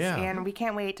guys. Yeah. And we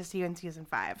can't wait to see you in season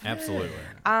 5. Absolutely.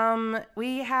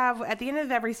 We have, at the end of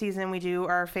every season, we do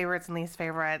our favorites and least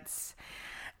favorites.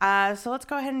 So let's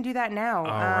go ahead and do that now. All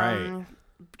right.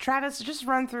 Travis, just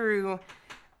run through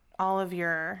all of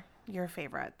your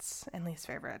favorites and least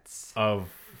favorites. Of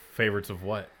favorites of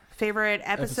what? Favorite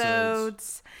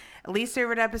episodes, least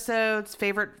favorite episodes,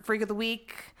 favorite freak of the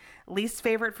week, least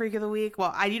favorite freak of the week.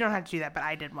 Well, you don't have to do that, but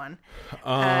I did one.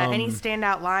 Any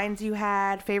standout lines you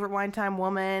had, favorite one time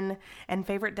woman, and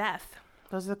favorite death.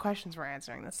 Those are the questions we're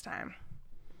answering this time.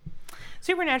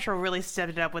 Supernatural really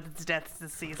stepped it up with its deaths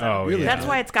this season. Oh, Really? yeah. That's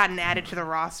why it's gotten added to the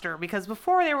roster, because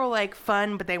before they were like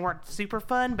fun, but they weren't super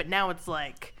fun, but now it's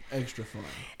like Extra fun.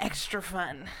 extra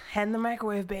fun. Head in the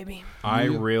microwave, baby. I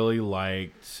really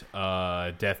liked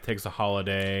Death Takes a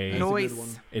Holiday. That's a good Noise. one.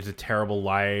 It's a Terrible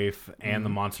Life, and the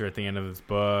monster at the end of this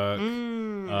book. So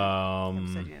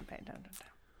you didn't pay attention.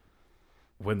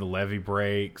 When the Levee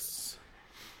Breaks.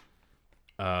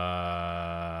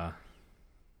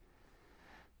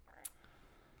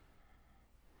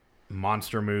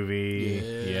 Monster Movie.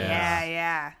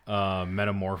 Yeah.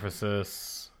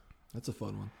 Metamorphosis. That's a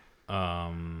fun one.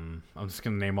 I'm just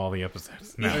gonna name all the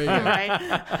episodes. No. There you go.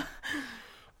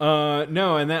 Right?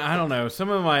 No, and then I don't know. Some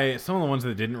of the ones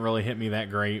that didn't really hit me that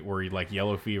great were like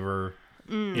Yellow Fever.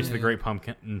 It's the Great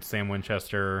Pumpkin, and Sam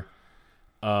Winchester.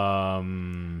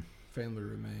 Family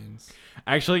Remains.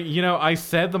 Actually, I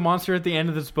said the monster at the end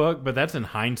of this book, but that's in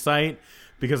hindsight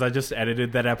because I just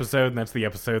edited that episode, and that's the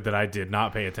episode that I did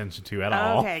not pay attention to at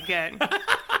all. Okay, good.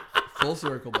 Full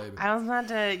circle, baby. I was about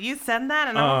to. You said that,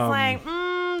 and I was like,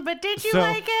 but did you So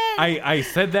like it? I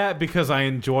said that because I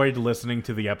enjoyed listening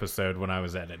to the episode when I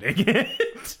was editing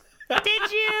it.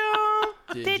 Did you?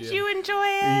 Did ya? you enjoy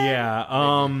it?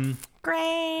 Yeah.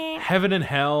 Great. Heaven and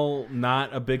Hell,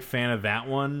 not a big fan of that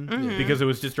one because it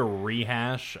was just a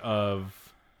rehash of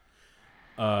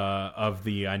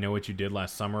the I Know What You Did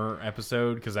Last Summer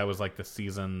episode because that was like the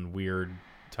season weird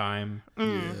time.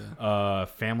 Yeah.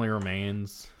 Family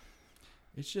Remains.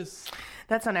 It's just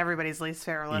That's on everybody's least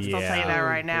favorite list. I'll tell you Yeah. that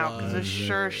right now because it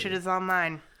sure Blase. shit is on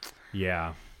mine.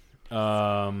 Yeah.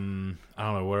 I don't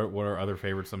know what are other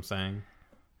favorites I'm saying.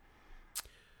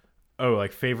 Oh,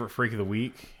 like favorite freak of the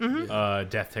week.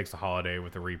 Death Takes a Holiday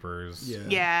with the Reapers.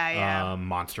 yeah. Yeah.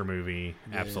 Monster Movie.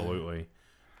 Absolutely.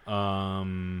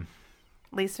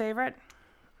 Least favorite?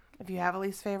 If you have a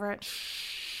least favorite.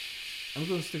 I'm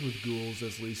going to stick with ghouls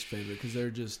as least favorite because they're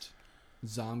just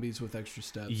zombies with extra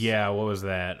steps. Yeah, what was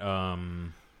that?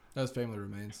 That was Family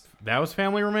Remains. That was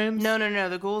Family Remains? No.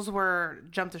 The ghouls were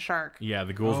Jump the Shark. Yeah,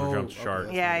 the ghouls were Jump the okay. Shark.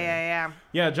 That's Yeah.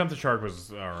 Yeah, Jump the Shark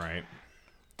was alright.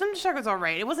 Thundershock was all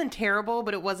right. It wasn't terrible,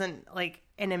 but it wasn't like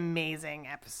an amazing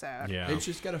episode. Yeah. It's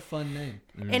just got a fun name.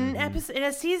 In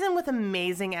a season with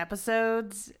amazing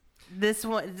episodes, this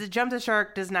one, the Jump the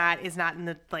Shark, is not in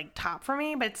the like top for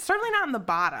me, but it's certainly not in the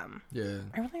bottom. Yeah.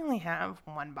 I really only have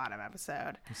one bottom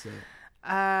episode. What's that?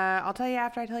 I'll tell you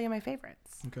after I tell you my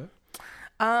favorites. Okay.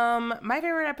 My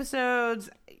favorite episodes,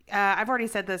 I've already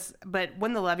said this, but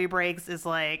When the Levee Breaks is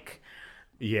like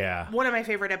Yeah. one of my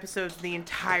favorite episodes of the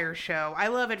entire show. I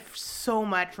love it so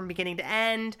much from beginning to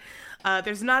end.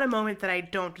 There's not a moment that I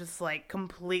don't just like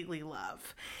completely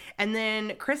love. And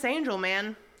then Chris Angel,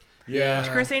 man.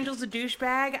 Yeah. Chris Angel's a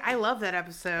douchebag. I love that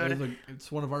episode.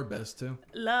 It's one of our best too.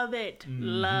 Love it.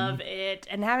 Love it.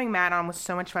 And having Matt on was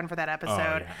so much fun for that Oh,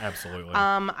 episode. yeah, absolutely.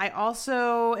 I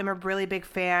also am a really big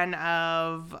fan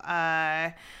of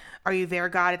Are You There,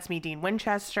 God? It's Me, Dean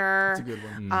Winchester. It's a good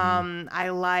one. I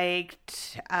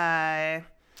liked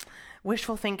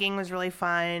Wishful Thinking was really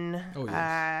fun. Oh,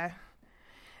 yes.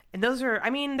 And those are, I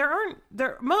mean,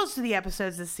 most of the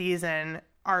episodes this season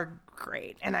are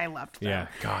great, and I loved them. yeah.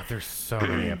 God, there's so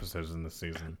many episodes in this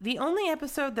season. The only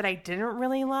episode that I didn't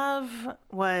really love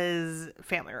was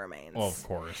Family Remains. Well, of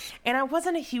course. And I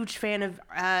wasn't a huge fan of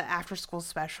After School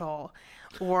Special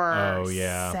or Oh,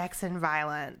 yeah. Sex and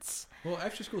Violence. Well,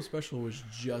 After School Special was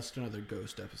just another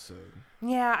ghost episode.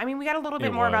 Yeah, I mean, we got a little bit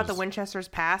It more about the was. Winchester's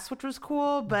past, which was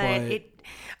cool, but But-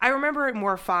 I remember it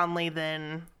more fondly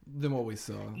than, Than what we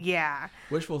saw. yeah.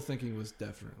 Wishful Thinking was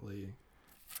definitely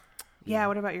Yeah,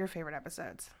 what about your favorite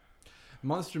episodes?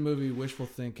 Monster Movie, Wishful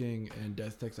Thinking, and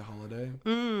Death Takes a Holiday.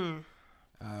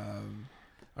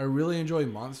 I really enjoy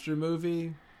Monster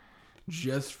Movie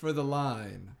just for the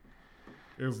line.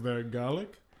 Is there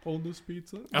garlic on this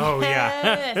pizza? Oh,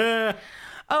 yeah. Yes.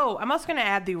 Oh, I'm also going to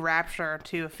add the Rapture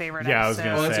to a favorite Yeah, I was episode.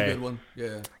 gonna Oh, that's say. a good one.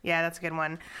 Yeah. Yeah, that's a good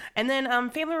one. And then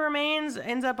Family Remains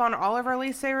ends up on all of our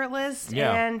least favorite lists.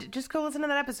 Yeah. And just go listen to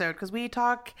that episode because we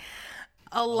talk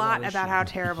a lot of about shit. how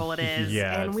terrible it is.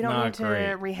 Yeah, and it's we don't not need to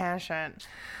great. rehash it.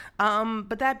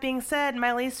 But that being said,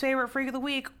 my least favorite freak of the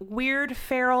week, weird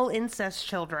feral incest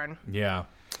children. Yeah.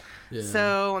 Yeah.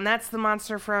 So, and that's the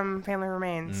monster from Family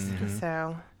Remains. Mm-hmm.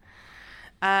 So,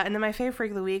 and then my favorite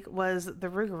freak of the week was the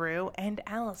Rougarou and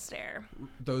Alistair.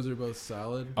 Those are both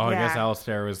solid. Oh, I guess Yeah.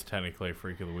 Alistair was technically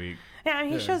Freak of the Week. Yeah, I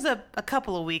mean, he Yeah. shows up a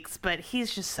couple of weeks, but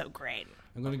he's just so great.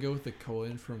 I'm going to go with the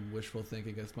coin from Wishful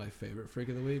Thinking as my favorite Freak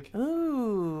of the Week.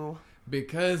 Ooh.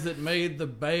 Because it made the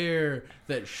bear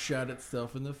that shot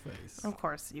itself in the face. Of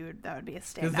course, that would be a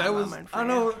Because standout that was, moment for I you.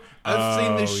 know, I've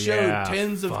seen this Oh, show yeah,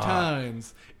 tens of fuck.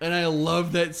 times, and I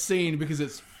love that scene because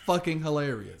it's fucking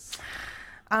hilarious.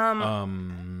 I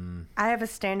have a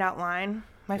standout line,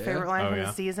 my Yeah? favorite line Oh, from yeah?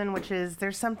 the season, which is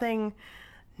there's something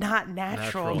not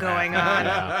natural Natural. going on.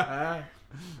 Yeah.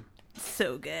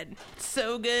 So good.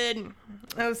 So good.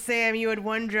 Oh, Sam, you had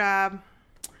one job.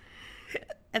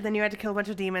 And then you had to kill a bunch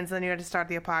of demons, and then you had to start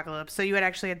the apocalypse. So you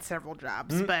had several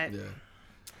jobs. But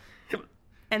Yeah.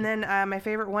 and then my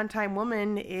favorite one-time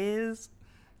woman is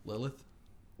Lilith?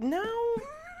 no.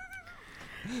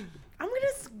 I'm gonna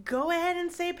just go ahead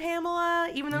and say Pamela,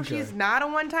 even though Okay. she's not a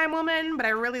one-time woman, but I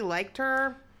really liked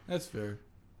her. That's fair.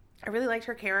 I really liked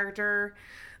her character.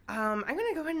 I'm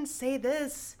gonna go ahead and say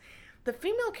this: the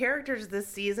female characters this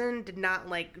season did not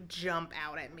like jump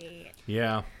out at me.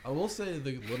 Yeah. I will say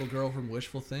the little girl from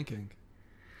Wishful Thinking.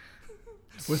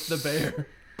 With the bear.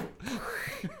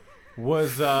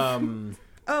 Was,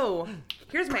 Oh,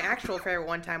 here's my actual favorite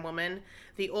one-time woman: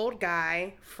 the old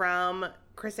guy from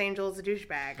Chris Angel's a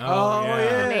douchebag. Oh,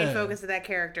 yeah. The main focus of that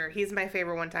character. He's my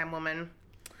favorite one-time woman.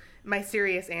 My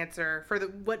serious answer for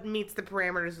what meets the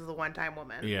parameters of the one-time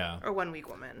woman. Yeah. Or one-week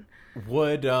woman.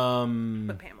 Would,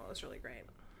 But Pamela's really great.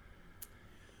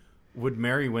 would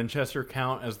Mary Winchester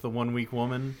count as the 1 week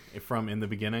woman from In the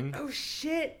Beginning? Oh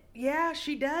shit! Yeah,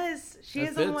 she does. She That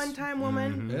is a fits. one-time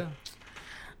woman. Yeah.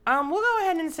 We'll go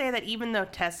ahead and say that even though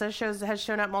Tessa has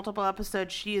shown up multiple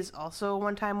episodes, she is also a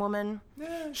one-time woman.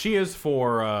 She is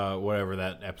for whatever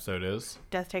that episode is.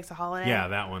 Death Takes a Holiday. Yeah,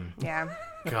 that one. Yeah.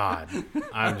 God,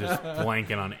 I'm just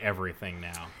blanking on everything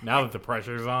now. Now that the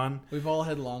pressure's on. We've all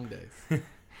had long days.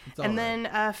 It's all And right.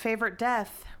 then favorite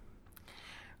death.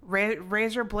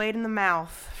 Razor blade in the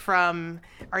mouth from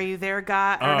Are You There,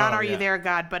 God? Or Oh, not Are You yeah. There,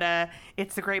 God, but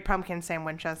It's the Great Pumpkin, Sam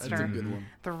Winchester. That's a good one.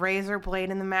 The razor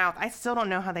blade in the mouth. I still don't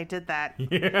know how they did that.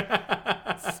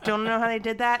 Still don't know how they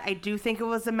did that. I do think it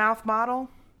was a mouth model.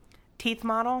 Teeth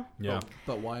model. Yeah.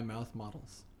 But why mouth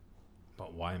models?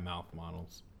 But why mouth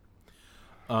models?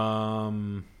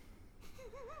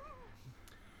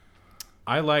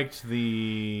 I liked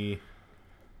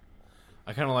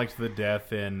I kind of liked the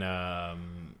death in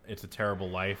It's a Terrible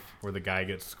Life, where the guy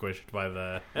gets squished by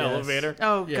the elevator.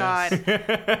 Oh, Yes. God.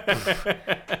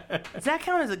 Does that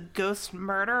count as a ghost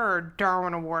murder or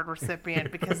Darwin Award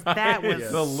recipient? Because that was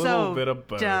Yes. A little so bit of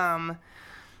both. dumb.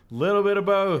 Little bit of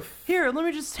both. Here, let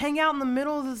me just hang out in the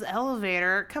middle of this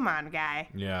elevator. Come on, guy.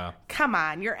 Yeah. Come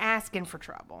on. You're asking for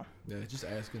trouble. Yeah, just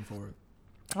asking for it.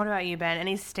 What about you, Ben?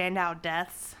 Any standout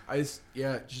deaths?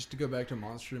 Just to go back to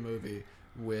Monster Movie,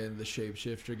 when the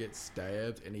shapeshifter gets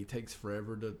stabbed and he takes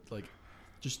forever to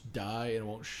just die and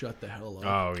won't shut the hell up.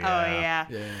 Oh, yeah. Oh, yeah.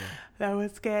 Yeah, That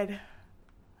was good.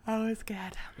 That was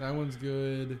good. that one's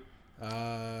good.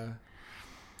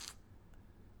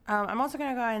 I'm also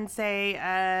going to go ahead and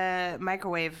say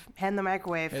microwave. Head in the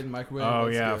microwave. Head microwave. Oh,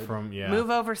 that's yeah. good. Move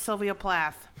over, Sylvia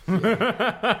Plath.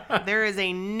 There is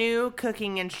a new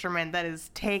cooking instrument that is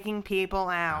taking people Oh,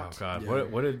 out. God. Yeah.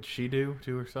 What did she do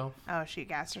to herself? Oh, she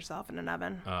gassed herself in an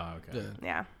oven. Oh, okay. Yeah.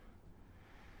 Yeah.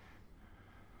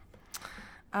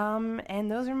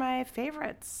 And those are my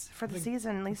favorites for the think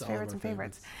season, least that's all of favorites our and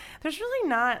favorites. favorites. There's really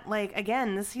not,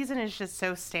 again, this season is just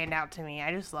so standout to me.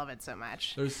 I just love it so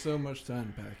much. There's so much to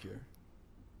unpack here.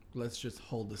 Let's just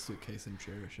hold the suitcase and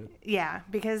cherish it. Yeah,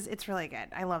 because it's really good.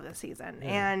 I love this season.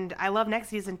 Yeah. And I love next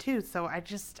season too, so I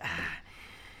just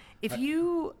if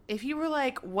you were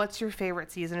like, what's your favorite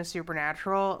season of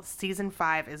Supernatural? Season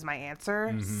 5 is my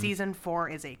answer. Season 4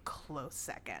 is a close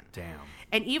second. Damn.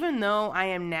 And even though I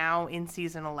am now in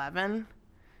season 11,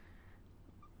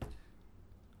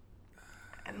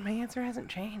 and my answer hasn't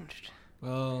changed.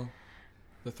 Well,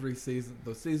 the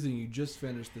season you just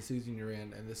finished, the season you're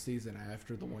in, and the season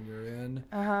after the one you're in.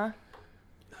 Uh-huh.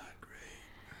 Not great.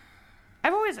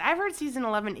 I've heard season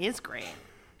 11 is great.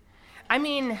 I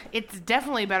mean, it's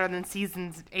definitely better than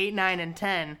seasons 8, 9, and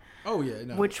 10, Oh yeah,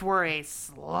 no. which were a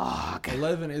slog.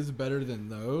 11 is better than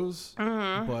those,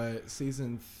 but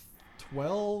season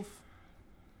 12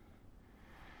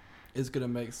 is gonna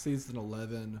make season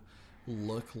 11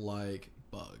 look like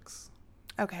Bugs.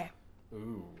 Okay.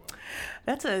 Ooh.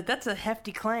 That's a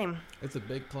hefty claim. It's a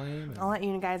big claim, I'll and let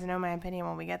you guys know my opinion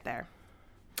when we get there.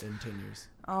 in 10 years.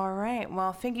 All right.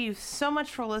 Well, thank you so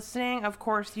much for listening. Of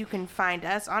course, you can find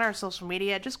us on our social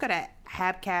media. Just go to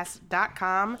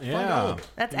habcast.com. Yeah.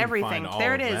 That's You can everything. find all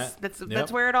There it of is. that.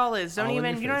 That's where it all is. All in your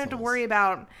You don't have to face worry holes.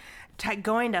 about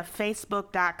going to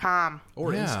facebook.com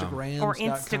Or Yeah. Instagram. or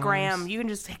Instagram. You can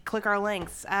just click our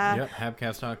links. Yep.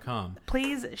 Habcast.com.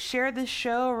 Please share this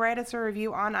show. Write us a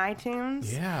review on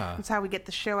iTunes. Yeah. That's how we get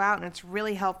the show out, and it's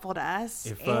really helpful to us.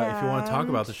 If you want to talk And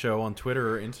about the show on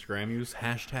Twitter or Instagram, use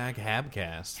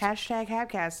 #Habcast. hashtag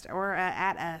Habcast or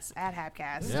at us at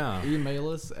Habcast. Yeah. Email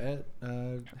us at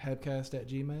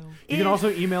habcast@gmail. You can also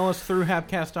email us through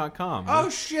habcast.com. Oh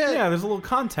shit! Yeah, there's a little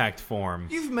contact form.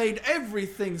 You've made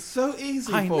everything so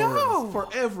easy I for know. us, for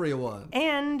everyone.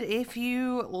 And if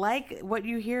you like what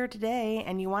you hear today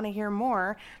and you want to hear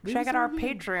more, check out our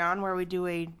Patreon where we do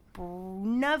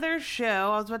another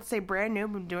show. I was about to say brand new,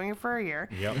 but I'm doing it for a year.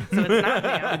 Yep. So it's not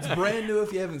new. It's brand new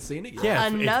if you haven't seen it yet. Yeah,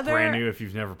 it's Another- brand new if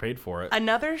you've never paid for it.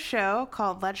 Another show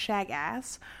called Let's Shag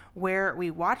Ass, where we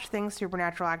watch things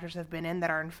supernatural actors have been in that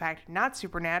are in fact not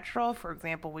supernatural. For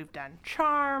example, we've done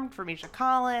Charmed for Misha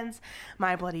Collins,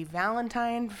 My Bloody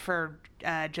Valentine for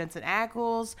Jensen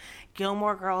Ackles,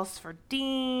 Gilmore Girls for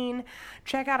Dean.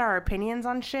 Check out our opinions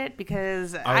on shit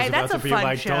because I was that's about a to be fun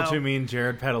like, show. don't you mean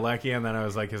Jared Padalecki? And then I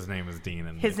was like, his name is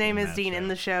Dean. His name is that Dean show. in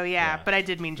the show, Yeah. but I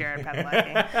did mean Jared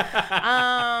Padalecki.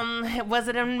 Was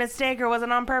it a mistake or was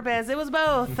it on purpose? It was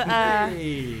both.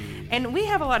 Hey. And we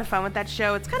have a lot of fun with that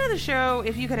show. It's kind of the show,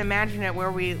 if you could imagine it, where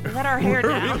we let our hair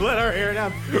Where down. we let our hair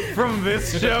down. From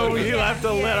this show, we have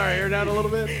to let our hair down a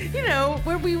little bit. You know,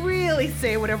 where we really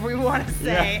say whatever we want to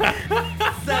say.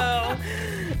 So,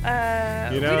 You know,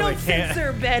 we they don't can't-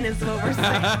 censor Ben is what we're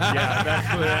saying. Yeah,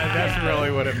 that's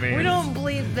really what it means. We don't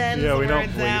bleep Ben's Yeah, we words don't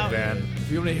bleep out. Ben. If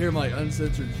you want to hear my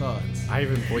uncensored thoughts, I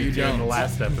even bleeped you in the don't.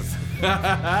 last episode.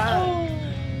 Oh,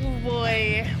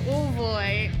 boy. Oh,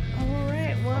 boy. All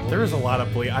right, well. There was a lot of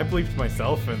bleep. I bleeped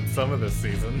myself in some of this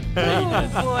season.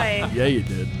 Oh, boy. yeah, you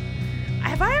did.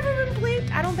 Have I ever been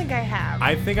bleeped? I don't think I have.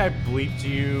 I think I bleeped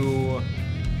you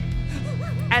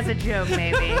As a joke,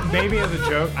 maybe. maybe as a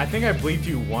joke. I think I bleeped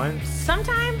you once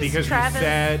Sometimes because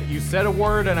Travis. you said a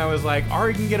word and I was like,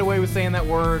 Ari can get away with saying that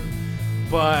word,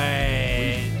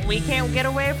 but We can't get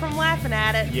away from laughing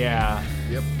at it. yeah.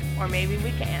 Yep. Or maybe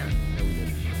we can. No, we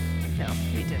didn't. No,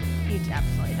 you didn't. You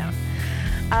absolutely don't.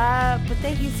 But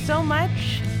thank you so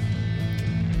much.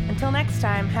 Until next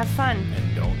time, have fun.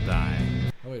 And don't die.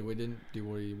 Oh wait, we didn't. Do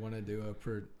we want to do a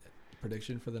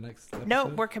prediction for the next episode? No,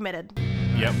 we're committed.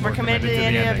 Yep, We're committed to the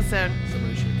end of the ending. episode.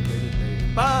 Somebody should have committed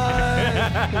me.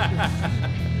 Bye.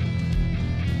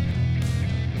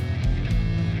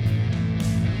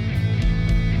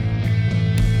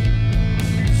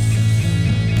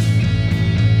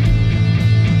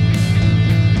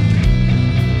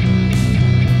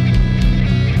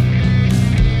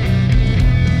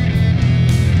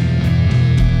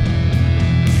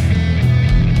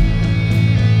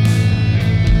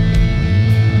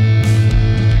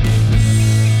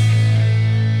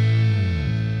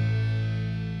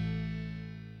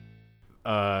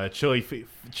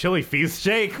 chili feast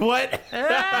shake. What?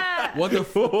 What the?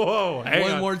 Whoa! Hang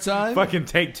One on. more time. Fucking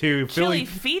take two. Chili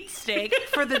feet steak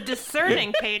for the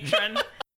discerning patron.